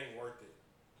 bro. It ain't worth it.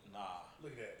 Nah.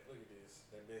 Look at that. Look at this.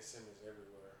 That Ben Simmons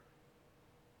everywhere.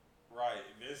 Right.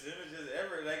 Ben Simmons just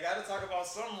everywhere. They got to talk about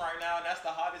something right now, and that's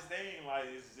the hottest thing. Like,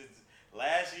 it's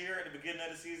last year at the beginning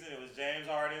of the season, it was James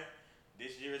Harden.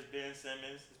 This year it's Ben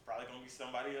Simmons. It's probably going to be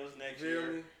somebody else next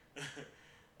year.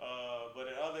 But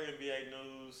in other NBA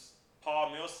news,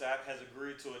 Paul Millsap has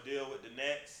agreed to a deal with the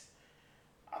Nets.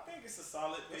 I think it's a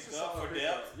solid pickup for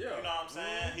depth. Yeah. You know what I'm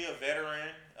saying? He a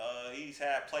veteran. He's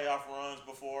had playoff runs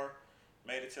before.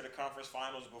 Made it to the conference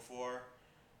finals before.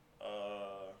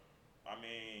 I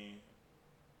mean,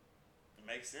 it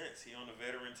makes sense. He on the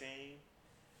veteran team.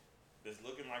 It's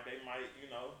looking like they might,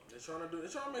 They're trying to make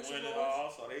some win it moves. all.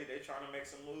 So they trying to make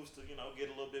some moves to, get a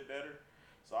little bit better.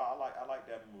 So I like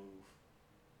that move.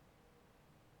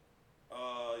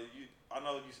 I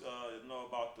know you know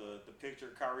about the picture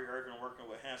of Kyrie Irving working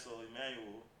with Hansel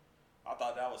Emmanuel. I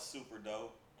thought that was super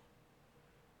dope.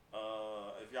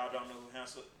 If y'all don't know who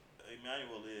Hansel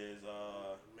Emmanuel is,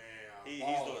 he's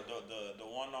the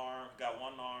one arm, got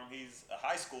one arm. He's a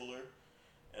high schooler.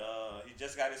 He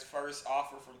just got his first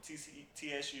offer from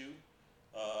TSU,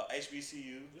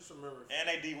 HBCU. Just remember. And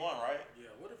they D1, right?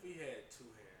 Yeah. What if he had two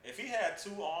hands? If he had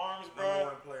two arms, bro. Number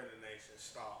one player in the nation.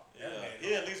 Stop. Yeah,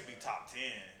 he'd at least be top 10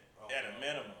 at a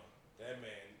minimum. That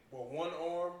man. Well, one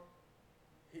arm.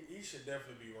 He should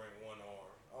definitely be ranked one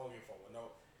arm. I don't give a fuck with no.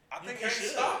 I think you can't he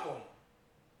should stop him.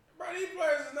 Bro, these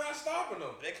players is not stopping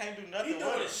him. They can't do nothing He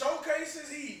doing with the him. showcases.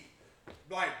 He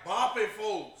like bopping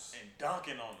folks And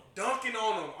dunking on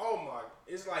them. Oh my!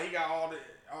 It's like he got all the.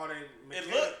 And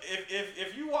look,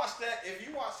 if you watch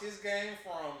his game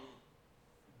from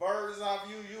bird's eye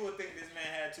view, you would think this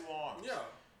man had two arms. Yeah.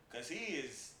 Cause he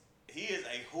is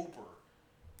a hooper.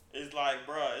 It's like,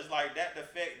 bruh, it's like that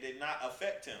defect did not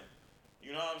affect him.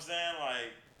 You know what I'm saying?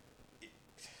 Like,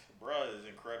 bruh is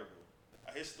incredible.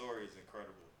 His story is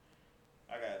incredible.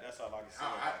 That's all I can say.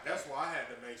 That's why I had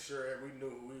to make sure that we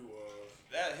knew who he was.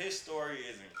 His story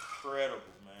is incredible,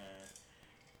 man.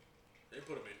 They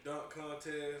put him in dunk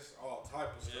contests, all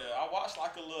type of stuff. Yeah, I watched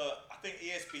like a little. I think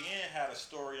ESPN had a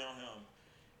story on him,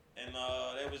 and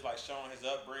they was like showing his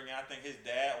upbringing. I think his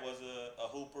dad was a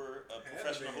hooper, a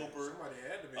professional hooper. Somebody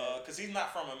had to be. Cause he's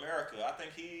not from America. I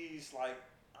think he's like,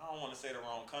 I don't want to say the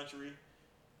wrong country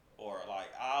or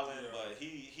like island, but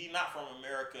he not from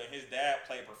America. His dad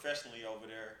played professionally over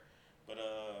there, but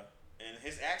and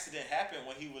his accident happened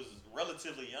when he was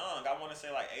relatively young. I want to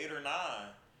say like 8 or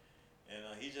 9, and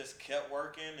he just kept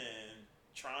working and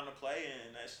trying to play,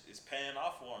 and it's paying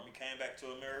off for him. He came back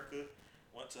to America,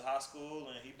 went to high school,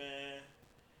 and he been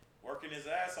working his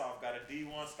ass off. Got a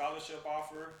D1 scholarship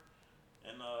offer,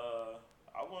 and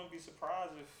I wouldn't be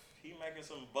surprised if he making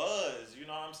some buzz. You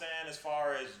know what I'm saying? As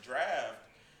far as draft,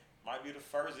 might be the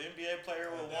first NBA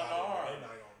player with one arm.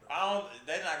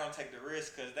 They're not gonna take the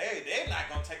risk because they're not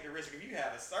gonna take the risk if you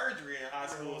had a surgery in high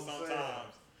school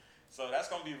sometimes. So that's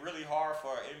gonna be really hard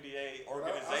for an NBA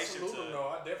organization I salute him, though.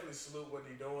 I definitely salute what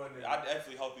he's doing. And I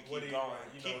definitely hope he keep going.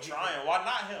 Keep trying. Can, Why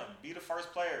not him? Be the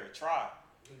first player. Try.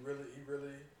 He really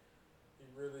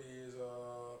is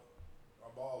a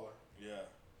baller. Yeah.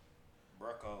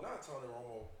 Brucko. Not Tony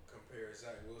Romo compares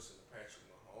Zach Wilson to Patrick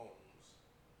Mahomes.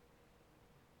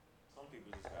 Some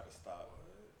people just gotta stop.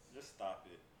 Just stop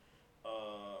it.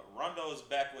 Rondo's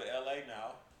back with LA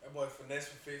now. That boy finessed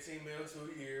for $15 million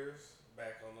 2 years.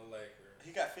 Back on the Lakers.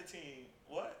 He got 15.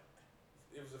 What?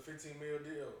 It was a $15 million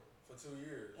deal for 2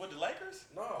 years. With the Lakers?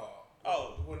 No.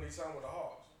 Oh. When he signed with the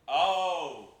Hawks.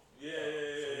 Oh. Yeah.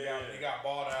 So he got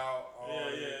bought out. Yeah.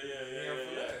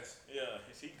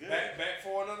 Is he good? Back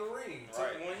for another ring.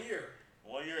 Right. Took 1 year.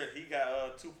 1 year. He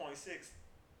got 2.6,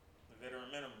 the veteran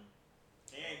minimum.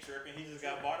 He ain't tripping. He just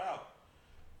got bought out,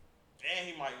 and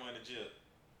he might win the chip.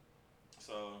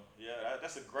 So yeah,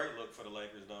 that's a great look for the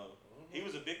Lakers, though. Mm-hmm. He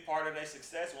was a big part of their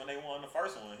success when they won the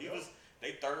first one. He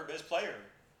they third best player.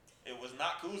 It was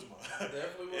not Kuzma.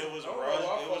 Definitely It was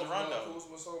Rondo. Rondo.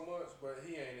 Kuzma so much, but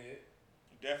he ain't it.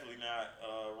 Definitely not.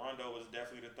 Rondo was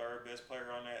definitely the third best player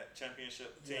on that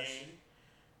championship team. Yes.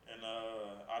 And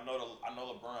I know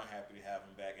LeBron happy to have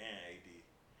him back and AD.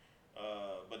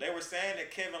 But they were saying that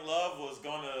Kevin Love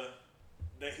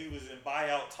that he was in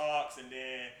buyout talks, and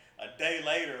then a day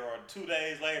later or 2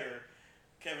 days later,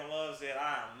 Kevin Love said,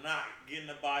 "I am not getting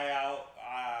a buyout.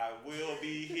 I will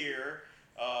be here.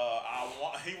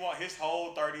 He want his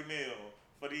whole $30 million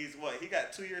for these he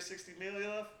got 2 years, $60 million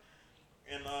left."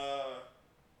 And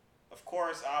of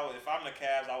course, if I'm the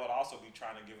Cavs, I would also be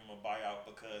trying to give him a buyout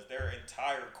because their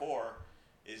entire core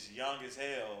is young as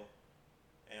hell.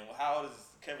 And how old is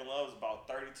Kevin Love? Is about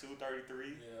 32, 33.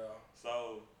 Yeah.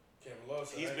 So Kevin Love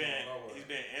said he's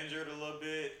been injured a little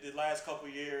bit the last couple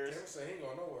years. Kevin said he ain't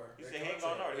going nowhere. He said he ain't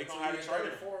going nowhere. He gonna have to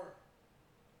trade him.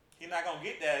 He's not gonna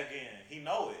get that again. He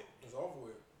know it. It's over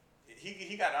with.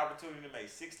 He got an opportunity to make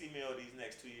 $60 million these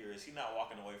next 2 years. He's not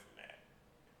walking away from that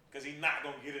because he's not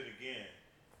gonna get it again.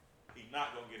 He's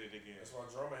not gonna get it again. That's why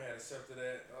Drummond had accepted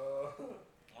that.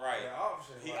 Right. That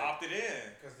option. He opted in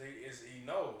because he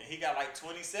knows. And he got like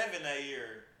 27 that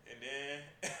year, and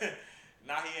then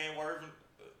now he ain't working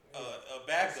a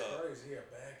backup. That's crazy. He a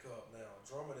backup now.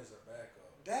 Drummond is a backup.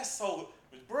 That's so,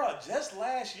 bro. Just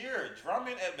last year,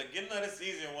 Drummond at the beginning of the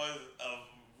season was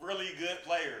a really good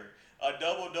player, a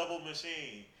double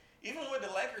machine. Even with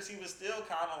the Lakers, he was still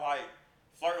kind of like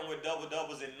flirting with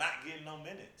doubles and not getting no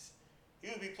minutes. He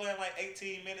would be playing like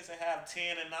 18 minutes and have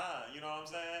 10 and 9. You know what I'm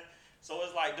saying? So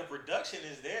it's like the production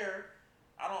is there.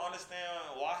 I don't understand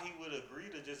why he would agree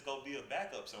to just go be a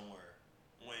backup somewhere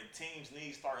when teams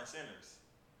need starting centers.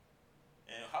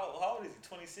 And how old is he?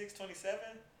 26, 27?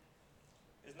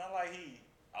 It's not like he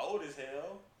old as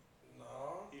hell.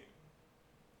 No. He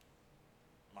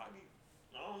might be.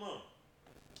 I don't know.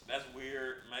 That's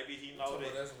weird. Maybe he know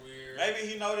that. That's weird. Maybe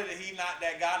he know that he not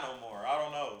that guy no more. I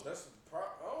don't know. I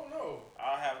don't know.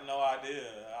 I have no idea.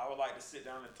 I would like to sit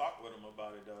down and talk with him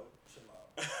about it though. Chill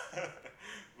out.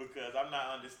 Because I'm not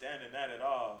understanding that at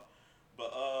all.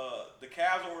 But the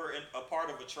Cavs were a part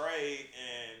of a trade,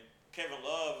 and Kevin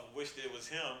Love wished it was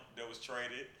him that was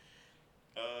traded.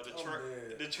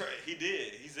 He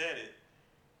did. He said it.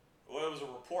 Well, it was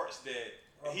reports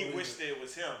that he wished it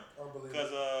was him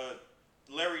because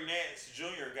Larry Nance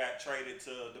Jr. got traded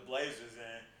to the Blazers,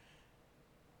 and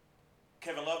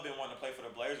Kevin Love been wanting to play for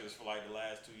the Blazers for like the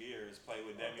last 2 years. Play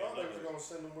with Damian Lillard. I thought they was gonna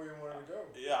send him where he wanted to go.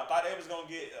 Yeah, I thought they was gonna.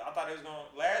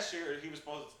 Last year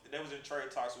they was in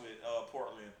trade talks with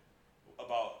Portland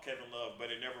about Kevin Love, but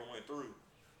it never went through.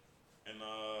 And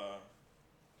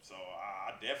so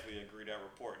I definitely agree that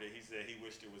report that he said he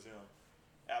wished it was him.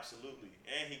 Absolutely,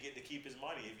 and he get to keep his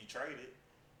money if he traded.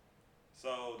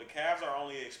 So the Cavs are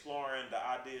only exploring the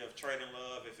idea of trading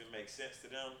Love if it makes sense to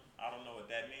them. I don't know what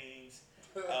that means.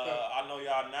 I know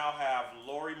y'all now have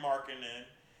Lauri Markkanen.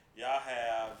 Y'all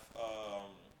have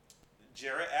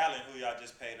Jarrett Allen, who y'all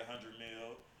just paid $100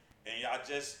 million, and y'all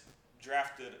just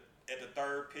drafted at the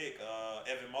third pick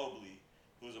Evan Mobley,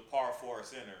 who's a power forward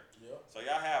center. Yep. So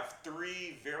y'all have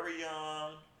 3 very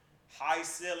young, high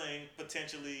ceiling,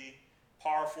 potentially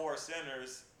power forward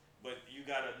centers, but you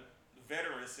got a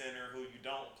veteran center who you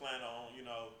don't plan on,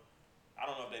 I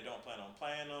don't know if they don't plan on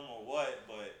playing them or what,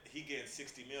 but he getting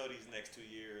 $60 million these next 2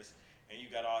 years, and you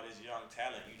got all this young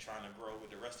talent you trying to grow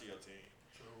with the rest of your team.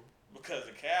 True. Because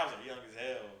the Cavs are young as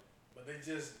hell. But they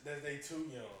too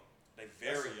young. They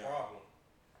very young. That's a problem.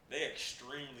 They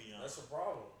extremely young. That's a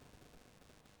problem.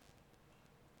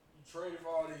 You trade for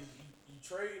all these. You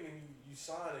trade and you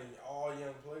signing all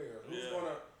young players. Who's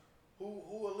gonna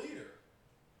who a leader?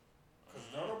 Because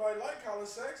nobody like Colin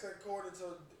Sexton according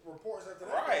to reports after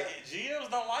that. Right. GMs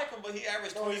don't like him, but he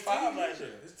averaged 25 last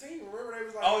year. His team, remember they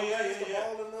was like, ball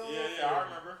enough. Yeah, I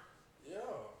remember. Yeah.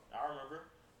 I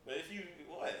remember. But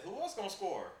who else gonna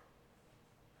score?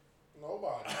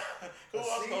 Nobody. Who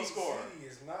else gonna score? CD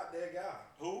is not that guy.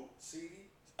 Who? CD.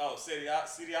 Oh, CD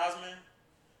Osman?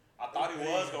 I thought he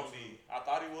was gonna be.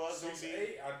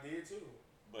 6'8", I did too.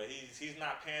 But he's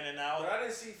not panning out. But I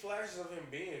didn't see flashes of him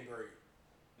being great.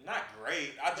 Not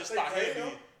great. I just thought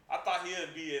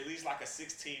he'd be at least like a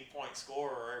 16-point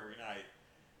scorer every night.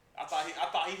 I thought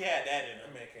he had that in him.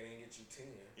 That man can't even get you 10.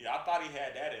 Yeah, I thought he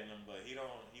had that in him, but he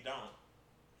don't.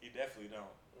 He definitely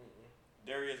don't.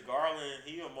 Darius Garland,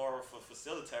 he more of a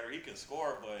facilitator. He can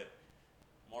score, but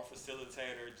more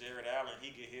facilitator. Jarrett Allen, he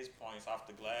get his points off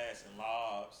the glass and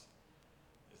lobs.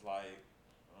 It's like,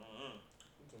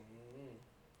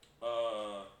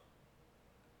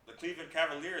 the Cleveland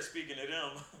Cavaliers, speaking to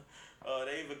them,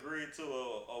 they've agreed to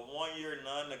a 1-year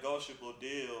non-negotiable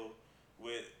deal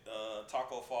with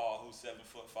Taco Fall, who's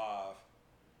 7'5".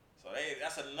 So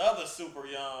that's another super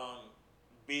young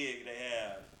big they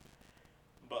have.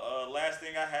 But last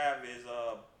thing I have is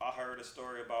I heard a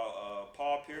story about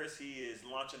Paul Pierce. He is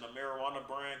launching a marijuana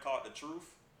brand called The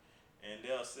Truth. And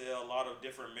they'll sell a lot of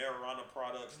different marijuana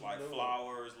products like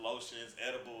flowers, lotions,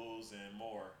 edibles, and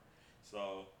more.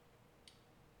 So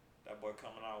that boy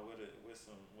coming out with a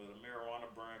marijuana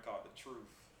brand called The Truth.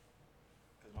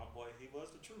 Cause my boy, he was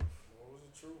the truth. What was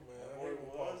the truth, man? I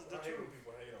hate when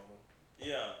people hate on him.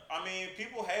 Yeah, I mean,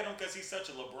 people hate him because he's such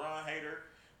a LeBron hater.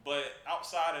 But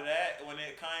outside of that, when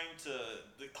it came to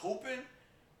the hooping,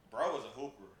 bro was a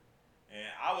hooper, and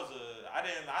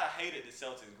I hated the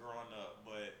Celtics growing up,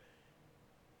 but.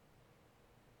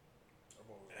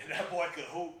 That boy could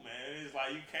hoop, man. It's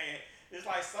like you can't. It's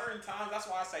like certain times. That's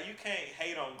why I say you can't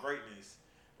hate on greatness.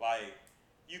 Like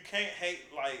you can't hate.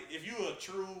 Like if you a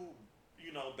true,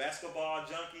 basketball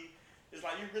junkie, it's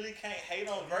like you really can't hate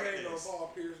on greatness. You hate on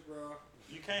Paul Pierce, bro.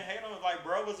 You can't hate on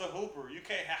bro was a hooper. You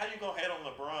can't. How you gonna hate on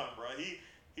LeBron, bro? He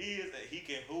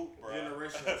can hoop, bro.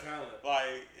 Generational talent.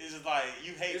 Like it's just like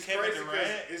you hate Kevin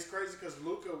Durant. It's crazy because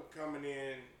Luka coming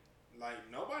in. Like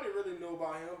nobody really knew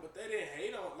about him, but they didn't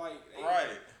hate on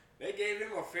They gave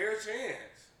him a fair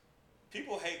chance.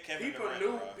 People hate Kevin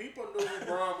Durant. People knew who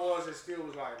Bron was, and still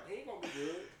was like, he ain't gonna be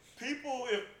good.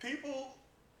 If people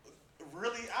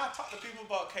really, I talk to people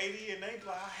about KD and they be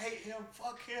like, I hate him,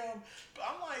 fuck him. But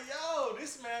I'm like, yo,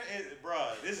 this man is,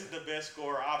 this is the best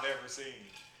scorer I've ever seen.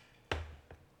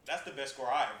 That's the best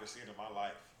scorer I've ever seen in my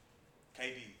life.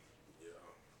 KD. Yeah.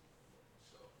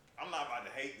 So I'm not about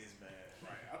to hate this man.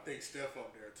 Right. I think Steph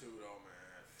up there too, though,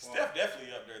 man. Steph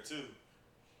definitely up there too.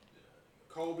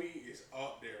 Kobe is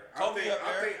up there. Up there.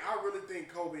 I really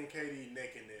think Kobe and KD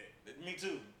neck and neck. Me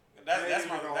too.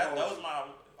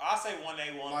 I say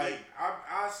 1A, 1B. Like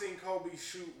I seen Kobe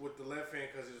shoot with the left hand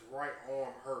because his right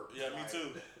arm hurt. Yeah, me too.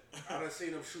 I done seen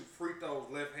him shoot free throws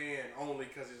left hand only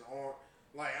because his arm.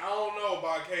 Like I don't know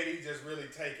about KD just really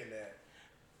taking that.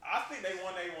 I think they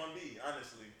 1A, 1B,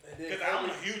 honestly. Because I'm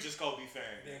the hugest Kobe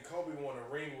fan. Then Kobe won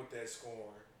a ring with that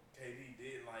scoring. KD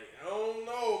did. Like I don't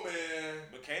know, man.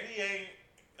 But KD ain't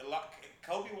a lot.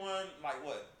 Kobe won,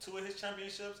 2 of his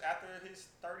championships after his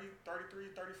 30, 33,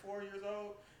 34 years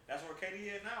old. That's where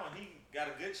KD is now, and he got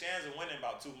a good chance of winning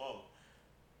about 2 more.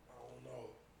 I don't know.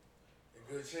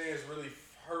 A good chance really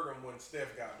hurt him when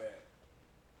Steph got back.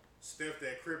 Steph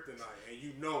that kryptonite, and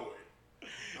you know it.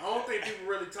 I don't think people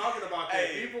really talking about that.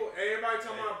 Everybody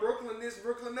talking about Brooklyn this,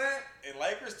 Brooklyn that. And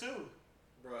Lakers too.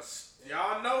 Bro,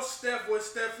 y'all know Steph what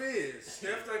Steph is.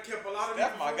 Steph done kept a lot of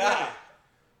Steph people my guy.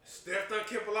 Steph done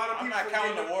kept a lot of people. I'm not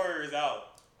counting the Warriors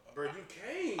out. Bro, you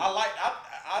can't.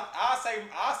 I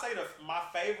say my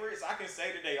favorites. I can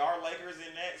say that they are Lakers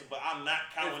and Nets, but I'm not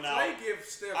counting out. If they give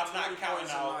Steph 20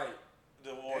 points a night,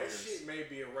 the Warriors. That shit may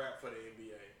be a wrap for the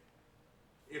NBA.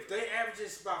 If they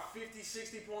averages about 50,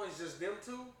 60 points, just them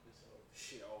two,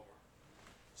 shit over.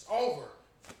 It's over.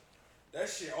 That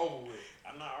shit over with.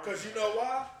 I'm not arguing. Because you know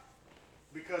why?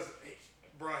 Because,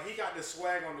 bro, he got the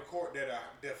swag on the court that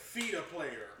defeat a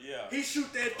player. Yeah. He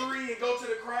shoot that 3 and go to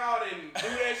the crowd and do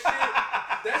that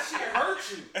shit. That shit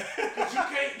hurts you. Because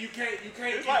you can't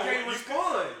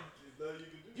respond.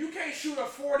 You can't shoot a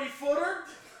 40-footer.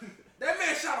 That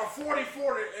man shot a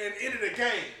 40-footer and ended the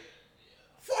game.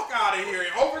 Fuck out of here in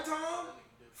overtime.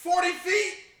 40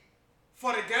 feet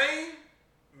for the game.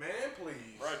 Man, please.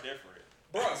 Bro, different.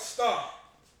 Bro,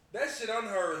 stop. That shit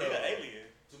unheard of. He's an alien.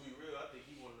 To be real, I think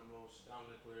he's one of the most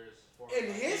dominant players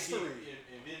in history.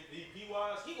 And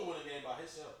MVP-wise, he can win a game by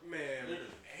himself. Man,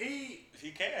 literally.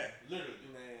 He can. Literally.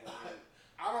 Man,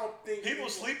 I don't think people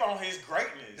sleep on his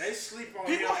greatness. They sleep on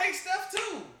people him. hate Steph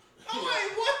too. I'm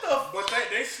like, what the fuck? But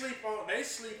they sleep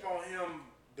on him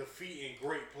defeating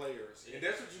great players, and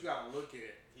that's what you gotta look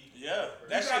at. Yeah,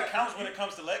 that shit counts when it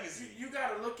comes to legacy. You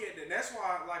gotta look at that. That's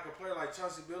why, like a player like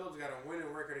Chauncey Billups got a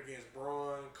winning record against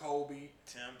Bron, Kobe,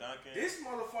 Tim Duncan. This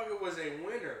motherfucker was a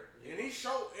winner, and he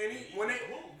showed. And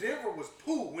Denver was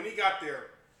poo when he got there.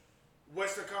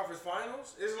 Western Conference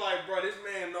Finals. It's like, bro, this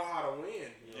man know how to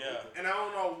win. Yeah. And I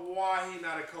don't know why he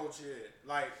not a coach yet.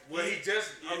 Like, he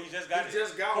just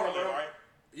got Portland, one. right?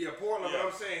 Yeah, Portland. Yeah.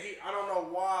 But I'm saying I don't know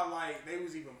why they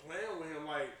was even playing with him.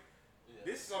 Like,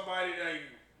 this is somebody that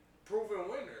proven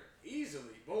winner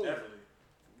easily. Boom. Definitely.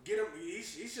 Get him.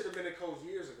 He should have been a coach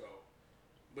years ago.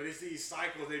 But it's these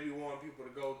cycles they be wanting people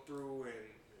to go through, and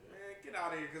man, get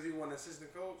out of here because he won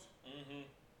assistant coach. Mm-hmm.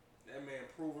 That man,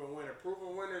 proven winner.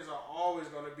 Proven winners are always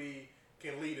gonna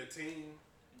can lead a team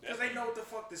because they know what the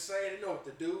fuck to say. They know what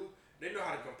to do. They know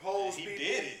how to compose He people.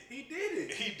 did it. He did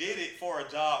it. He did it for a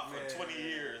job for Man, 20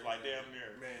 years, like damn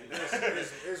near. Man,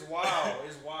 it's wild.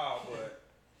 It's wild, but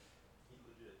He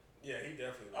legit. yeah, he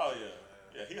definitely. Oh legit, yeah, man.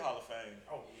 yeah, he Hall of Fame.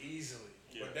 Oh, easily.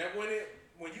 Yeah. But that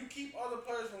when you keep other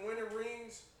players from winning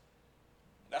rings,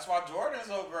 That's why Jordan's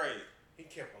so great. he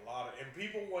kept a lot of. And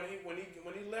people when he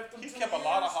left them, He 2 kept a years,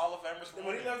 lot of Hall of Famers from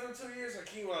When he winning. left them 2 years,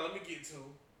 Hakeem was like, "Let me get 2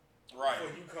 Right.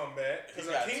 before you come back," because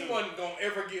He got Hakeem 2. wasn't gonna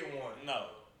ever get one. No.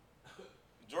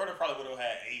 Jordan probably would have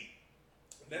had 8.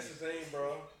 That's the thing,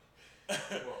 bro.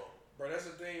 Bro, that's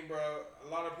the thing, bro. A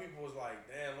lot of people was like,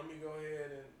 "Damn, let me go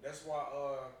ahead," and that's why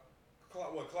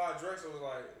Clyde Drexler was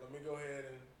like, "Let me go ahead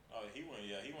and." Oh, he went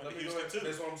to Let me go Houston ahead. too.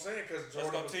 That's what I'm saying, because Let's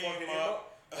Jordan go was team fucking him up.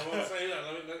 up. That's what I'm saying.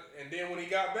 Like, and then when he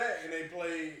got back and they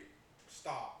played,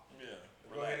 stop. Yeah.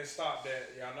 Go ahead and stop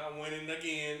that. Y'all not winning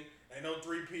again. Ain't no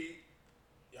 3-peat.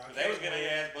 Y'all They was can't getting win.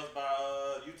 their ass busted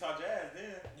by Utah Jazz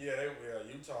then. Yeah,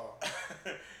 Utah.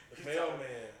 The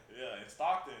mailman. Yeah, in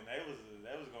Stockton, they was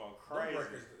going Them crazy.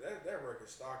 records, that record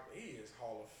Stockton, he is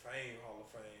Hall of Fame.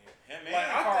 Him and Like,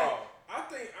 Carl. I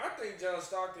think John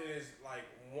Stockton is like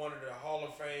one of the Hall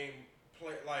of Fame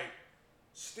like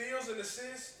steals and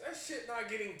assists. That shit not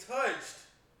getting touched.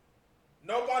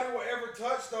 Nobody will ever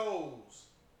touch those.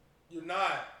 You're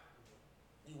not.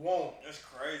 You won't. That's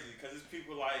crazy because it's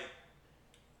people like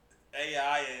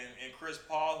AI and Chris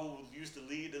Paul who used to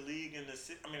lead the league in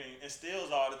in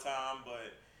steals all the time,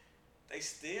 but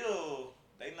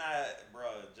they not,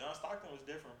 bruh. John Stockton was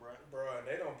different, bruh. Bruh,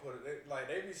 they don't put it.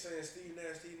 They be saying Steve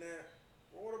Nash.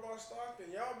 Well, what about Stockton?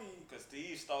 Y'all be. Because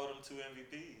Steve stole them 2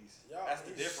 MVPs. Y'all, That's the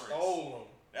he difference. Stole them.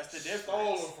 That's the difference.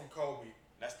 Stole them from Kobe.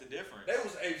 That's the difference. They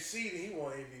was 8 seed and he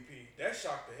won MVP. That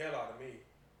shocked the hell out of me.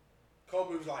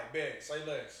 Kobe was like, "Bet, say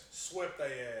less." Swept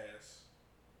their ass.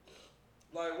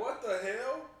 Like, what the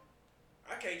hell?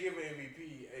 I can't give an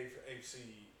MVP 8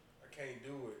 seed. I can't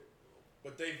do it.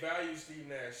 But they value Steve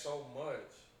Nash so much.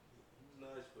 He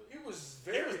was nice, but He was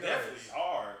He very was nice. definitely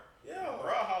hard. Yeah.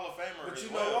 Bruh, Hall of Famer But as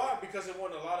you well. know why? Because it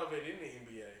wasn't a lot of it in the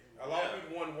NBA. A lot of Yeah.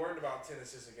 people wasn't worried about 10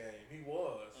 assists a game. He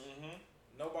was. Mm-hmm.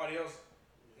 Nobody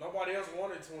else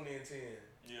wanted 20 and 10.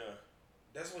 Yeah.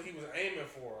 That's what he was aiming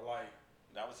for. Like,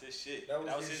 That was his shit. That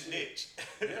was his his niche.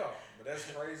 yeah, but that's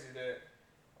crazy that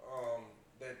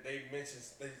they mentioned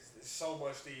so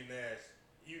much Steve Nash.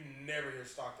 You never hear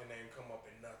Stockton name come up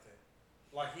in nothing.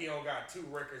 Like, he don't got 2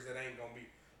 records that ain't gonna be.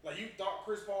 Like, you thought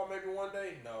Chris Paul maybe one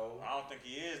day? No. I don't think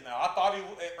he is now. I thought he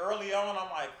early on. I'm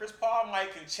like, Chris Paul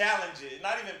might can challenge it,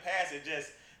 not even pass it.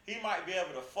 Just he might be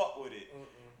able to fuck with it.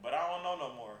 But I don't know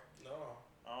no more. No.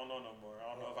 I don't know no more.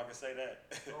 I don't know if I can say that.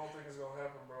 I don't think it's gonna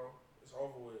happen, bro. It's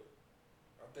over with.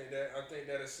 I think that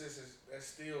that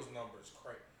steals numbers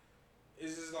crazy.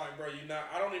 It's just like, bro,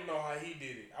 I don't even know how he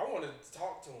did it. I want to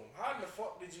talk to him. How in the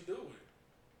fuck did you do it?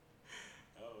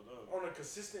 I don't know. On a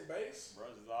consistent base? Bro,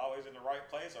 is always in the right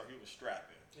place, or he was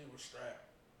strapping. He was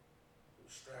strapped. He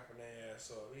was strapping their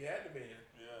ass up. He had to be.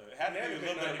 Yeah, it had to be a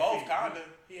little bit 90 of both, feet. kinda.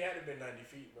 He had to be 90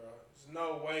 feet, bro. There's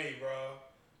no way, bro.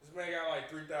 This man got like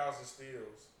 3,000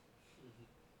 steals.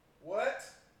 What?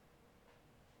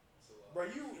 it's a lot.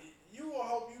 Bro, you will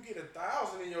hope you get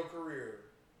 1,000 in your career.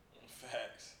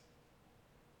 Facts.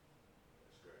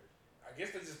 That's great. I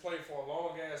guess they just played for a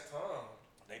long ass time.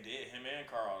 They did, him and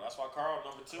Carl. That's why Carl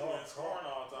number 2 in scoring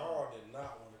all the time. Carl did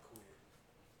not want to quit.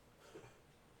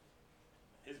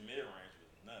 His mid range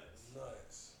was nuts.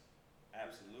 Nuts.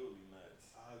 Absolutely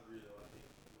nuts. I agree though. I think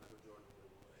Michael Jordan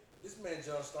would have won. This man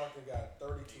John Stockton got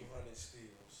 3,200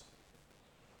 steals.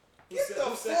 Who Get se- the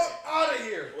who fuck second? out of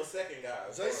here. What second guy?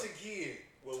 Jason Kidd,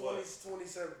 What 20, was?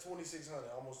 27, 2,600,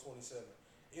 almost 27.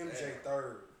 MJ Damn.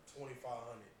 third, 2,500.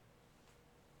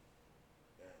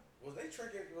 Damn. Was they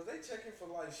checking for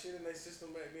like shit in their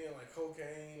system back then, like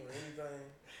cocaine or anything?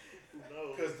 Who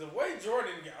knows? Because the way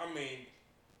Jordan, man,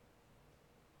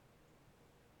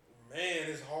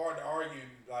 it's hard to argue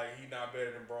like he not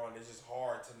better than Bron. It's just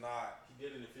hard to not. He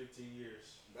did it in 15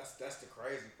 years. That's the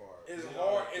crazy part. It's Yeah,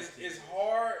 hard. like It's 15.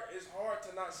 hard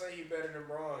to not say he better than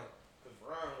Bron. Cause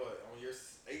Ron, what, on year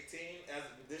 18 as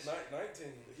this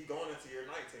 19. he going into year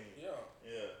 19. Yeah.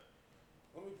 Yeah.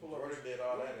 Let me pull up. Jordan did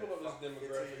all Let that me pull in up this 15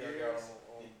 demographic I got years.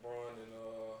 on Bron and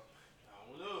I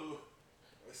don't know.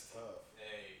 It's tough.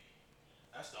 Hey,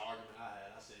 that's the argument I had.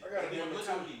 I said, I got a look number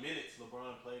how two. many minutes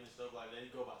LeBron played and stuff like that.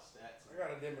 He go by stats. I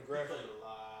got a He demographic. played a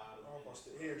lot of Almost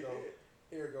minutes. here He you go. did.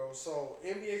 Here we go. So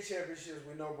NBA championships,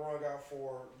 we know Bron got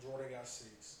 4, Jordan got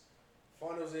 6.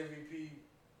 Finals MVP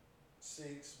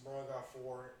 6, Bron got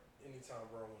 4. Anytime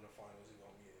Bron win the finals, he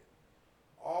gonna get it.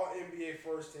 All NBA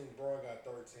first team, Bron got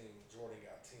 13, Jordan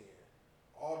got 10.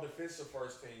 All defensive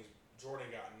first teams, Jordan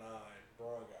got 9,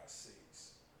 Bron got 6.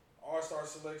 All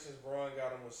All-Star selections, Bron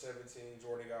got him with 17.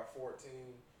 Jordan got 14.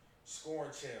 Scoring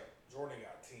champ, Jordan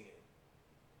got 10.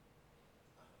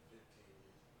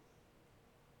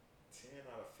 10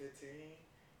 out of 15.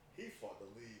 He fought the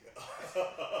league.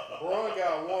 Bron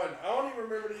got 1. I don't even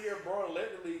remember the year Bron led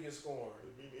the league in scoring.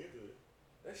 Me neither.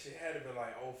 That shit had to be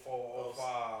like 04,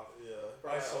 05. Yeah,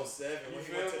 probably Like, 07 when he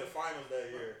feel went to me? the finals that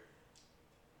year.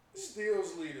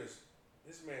 Steals leaders.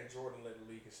 This man Jordan led the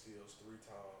league in steals 3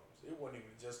 times. It wasn't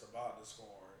even just about the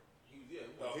scoring.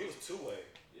 No, he was two-way.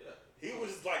 Yeah. He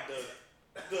was like the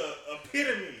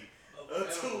epitome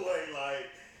of two-way.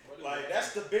 Like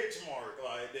that's the benchmark.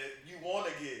 Like that you want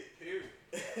to get. Period.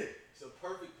 He's a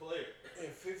perfect player. In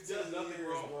 15 Does nothing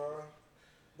years, wrong.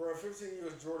 bro, in 15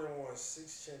 years, Jordan won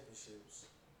 6 championships,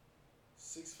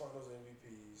 6 Finals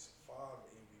MVPs, 5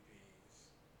 MVPs,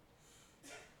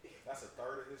 That's a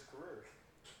third of his career.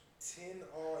 10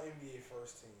 All-NBA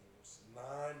first teams, 9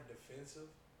 defensive.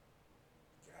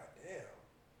 Goddamn,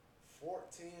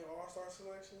 14 All-Star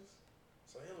selections.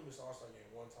 So he only missed All-Star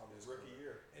game 1 time in his Rookie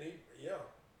career. year.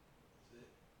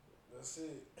 And that's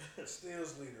it.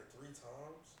 Steals leader 3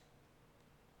 times.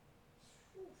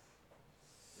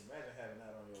 Imagine having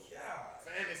that on your God,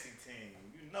 Fantasy team.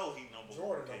 You know he number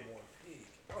Jordan one. number 1 pick.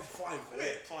 I'm fighting for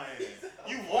that. Quit playing.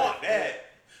 You want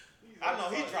that. I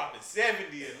know he dropping 70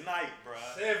 a night, bro.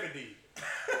 70.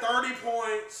 30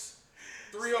 points,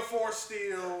 3 or 4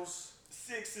 steals,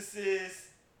 6 assists,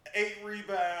 8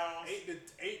 rebounds.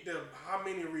 8 to how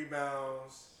many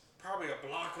rebounds? Probably a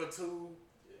block or 2.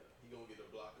 Yeah, he gonna get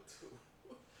a block or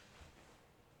 2.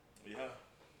 Yeah,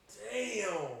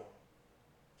 Damn.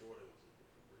 Jordan was a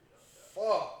different breed out there.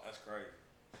 Fuck. that's crazy.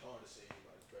 It's hard to say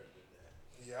anybody's better than that.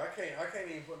 Yeah, I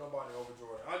can't even put nobody over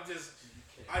Jordan. I You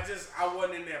can't.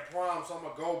 wasn't in that prime, so I'm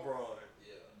gonna go Bron.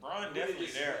 Yeah. Bron We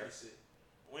definitely didn't there. get to see-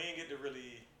 We ain't get to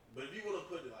really. But if you want to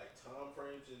put like time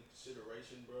frames in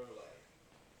consideration, bro, like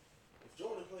if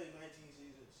Jordan played 19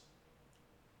 seasons,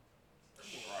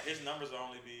 His numbers will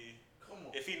only be come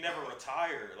on. if he never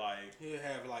retired. Like He'll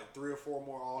have like 3 or 4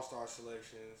 more All-Star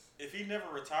selections. if he never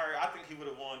retired, I think he would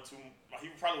have won 2. He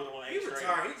probably would have won 8 He straight.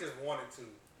 retired. He just wanted to.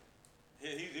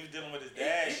 He was dealing with his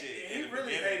dad he, shit. He in the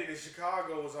really beginning. hated that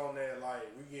Chicago was on that, like,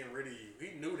 we getting rid of you.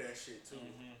 He knew that shit, too.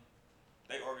 Mm-hmm.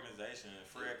 They organization,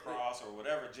 Fred Cross or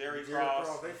whatever, Jerry They Cross.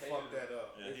 fucked that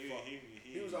up. Yeah, They fucked- he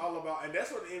He was all about, and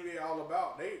that's what the NBA all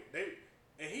about.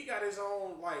 And he got his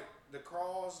own, like, the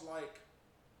Cross, like,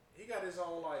 he got his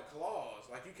own, like, clause.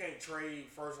 Like, you can't trade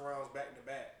first rounds back to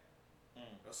back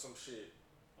or some shit.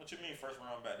 What you mean first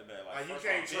round back to back? Like, you first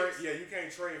can't round trade, picks? yeah, you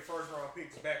can't trade first round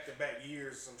picks back to back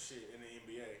years, some shit in the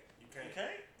NBA. You can't. You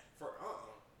can't? For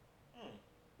Hmm.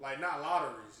 Like, not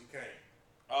lotteries. You can't.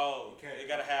 Oh, You can't. it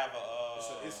gotta have a.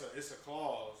 It's a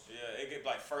clause. Yeah, it get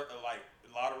like first, like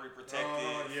lottery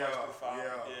protected. Yeah, first to five.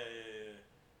 yeah. Yeah.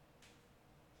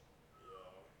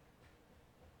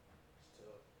 It's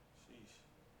tough. Sheesh.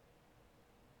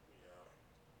 Yeah.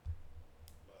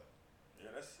 But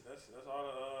Yeah, that's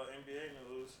all the NBA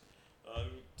news.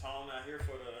 Tom not here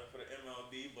for the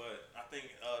MLB, but I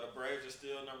think the Braves are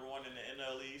still number 1 in the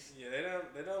NL East. yeah,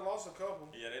 they done lost a couple.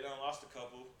 Yeah, they done lost a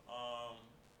couple.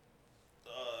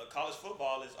 College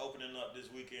football is opening up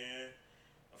this weekend.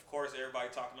 Of course,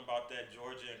 everybody talking about that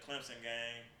Georgia and Clemson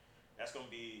game. That's gonna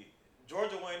be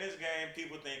Georgia win this game.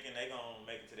 People thinking they gonna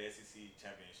make it to the SEC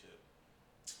championship,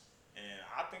 and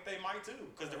I think they might too,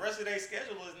 because the rest of their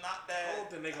schedule is not that I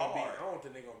don't think they hard. gonna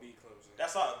beat Clemson.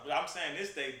 That's all. But I'm saying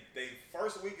this, they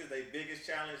first week is their biggest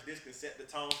challenge. This can set the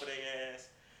tone for their ass.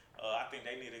 I think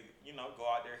they need to, go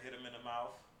out there, hit them in the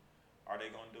mouth. Are they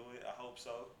gonna do it? I hope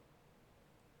so.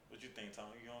 What you think, Tom?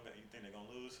 You think they're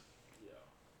gonna lose? Yeah.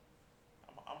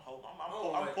 I'm hoping. I I'm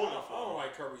don't pulling I for don't them.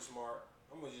 like Kirby Smart.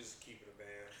 I'm gonna just keep it a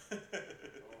band. I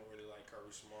don't really like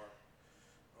Kirby Smart,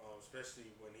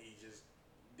 especially when he just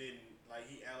didn't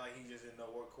he act like he just didn't know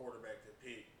what quarterback to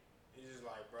pick. He's just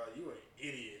like, bro, you an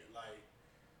idiot. Like,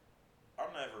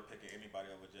 I'm never picking anybody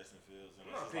over Justin Fields.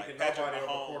 I'm not Unless it's picking like Patrick nobody over a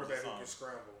Mahomes or quarterback who can something.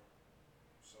 scramble.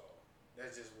 So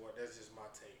that's just my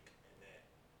take in that.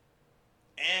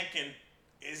 And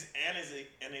is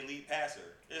an elite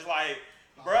passer. It's like,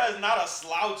 bruh is not a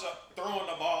slouch throwing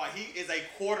the ball. Like, he is a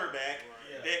quarterback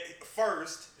that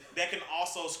first that can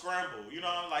also scramble. You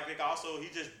know, like they can also, he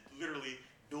just literally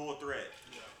dual threat.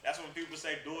 That's when people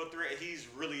say dual threat. He's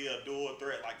really a dual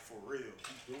threat, like for real.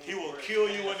 He will kill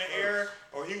you in the air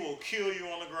or he will kill you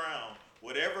on the ground.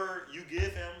 Whatever you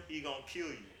give him, he gonna kill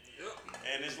you.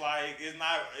 And it's like,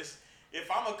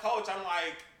 if I'm a coach, I'm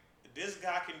like, this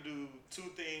guy can do 2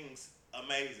 things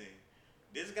amazing.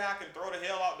 This guy can throw the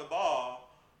hell out the ball,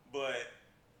 but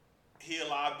he a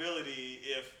liability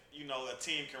if, you know, a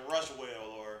team can rush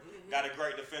well or got a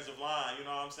great defensive line, you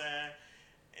know what I'm saying?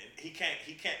 And he can't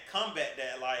combat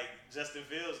that like Justin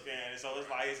Fields can. So it's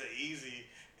like it's an easy,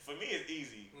 for me it's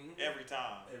easy every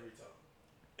time.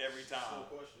 Every time. No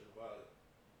question about it.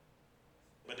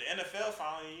 But the NFL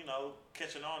finally, you know,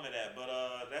 catching on to that. But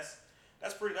that's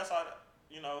all,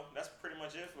 you know, that's pretty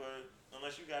much it for,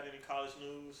 unless you got any college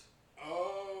news. Nah,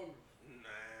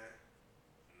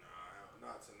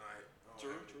 not tonight.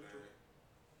 True.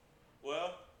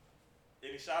 Well,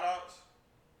 any shout outs?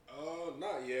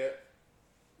 Not yet.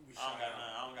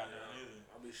 I don't got nothing either.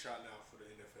 I'll be shouting out for the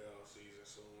NFL season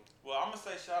soon. Well, I'm gonna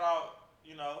say shout out,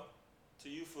 you know, to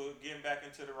you for getting back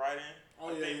into the writing.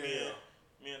 I think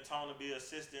me and Tony be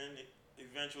assisting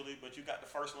eventually, but you got the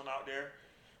first one out there.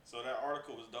 So that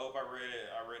article was dope. I read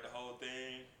it. I read the whole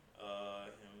thing.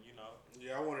 And, you know.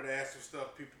 Yeah, I wanted to ask some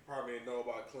stuff people probably didn't know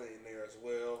about Clinton there as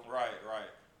well. Right.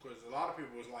 Because a lot of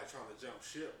people was like trying to jump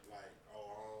ship, like, oh,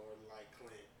 I don't really like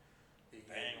Clinton.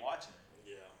 They ain't watching.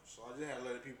 Yeah. So I just had to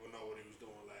let people know what he was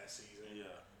doing last season.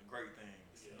 Yeah, great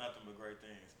things. Yeah. Nothing but great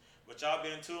things. But y'all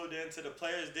been tuned in to the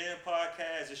Players Den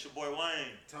podcast. It's your boy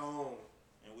Wayne. Tone.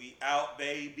 And we out,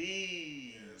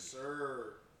 baby. Yes.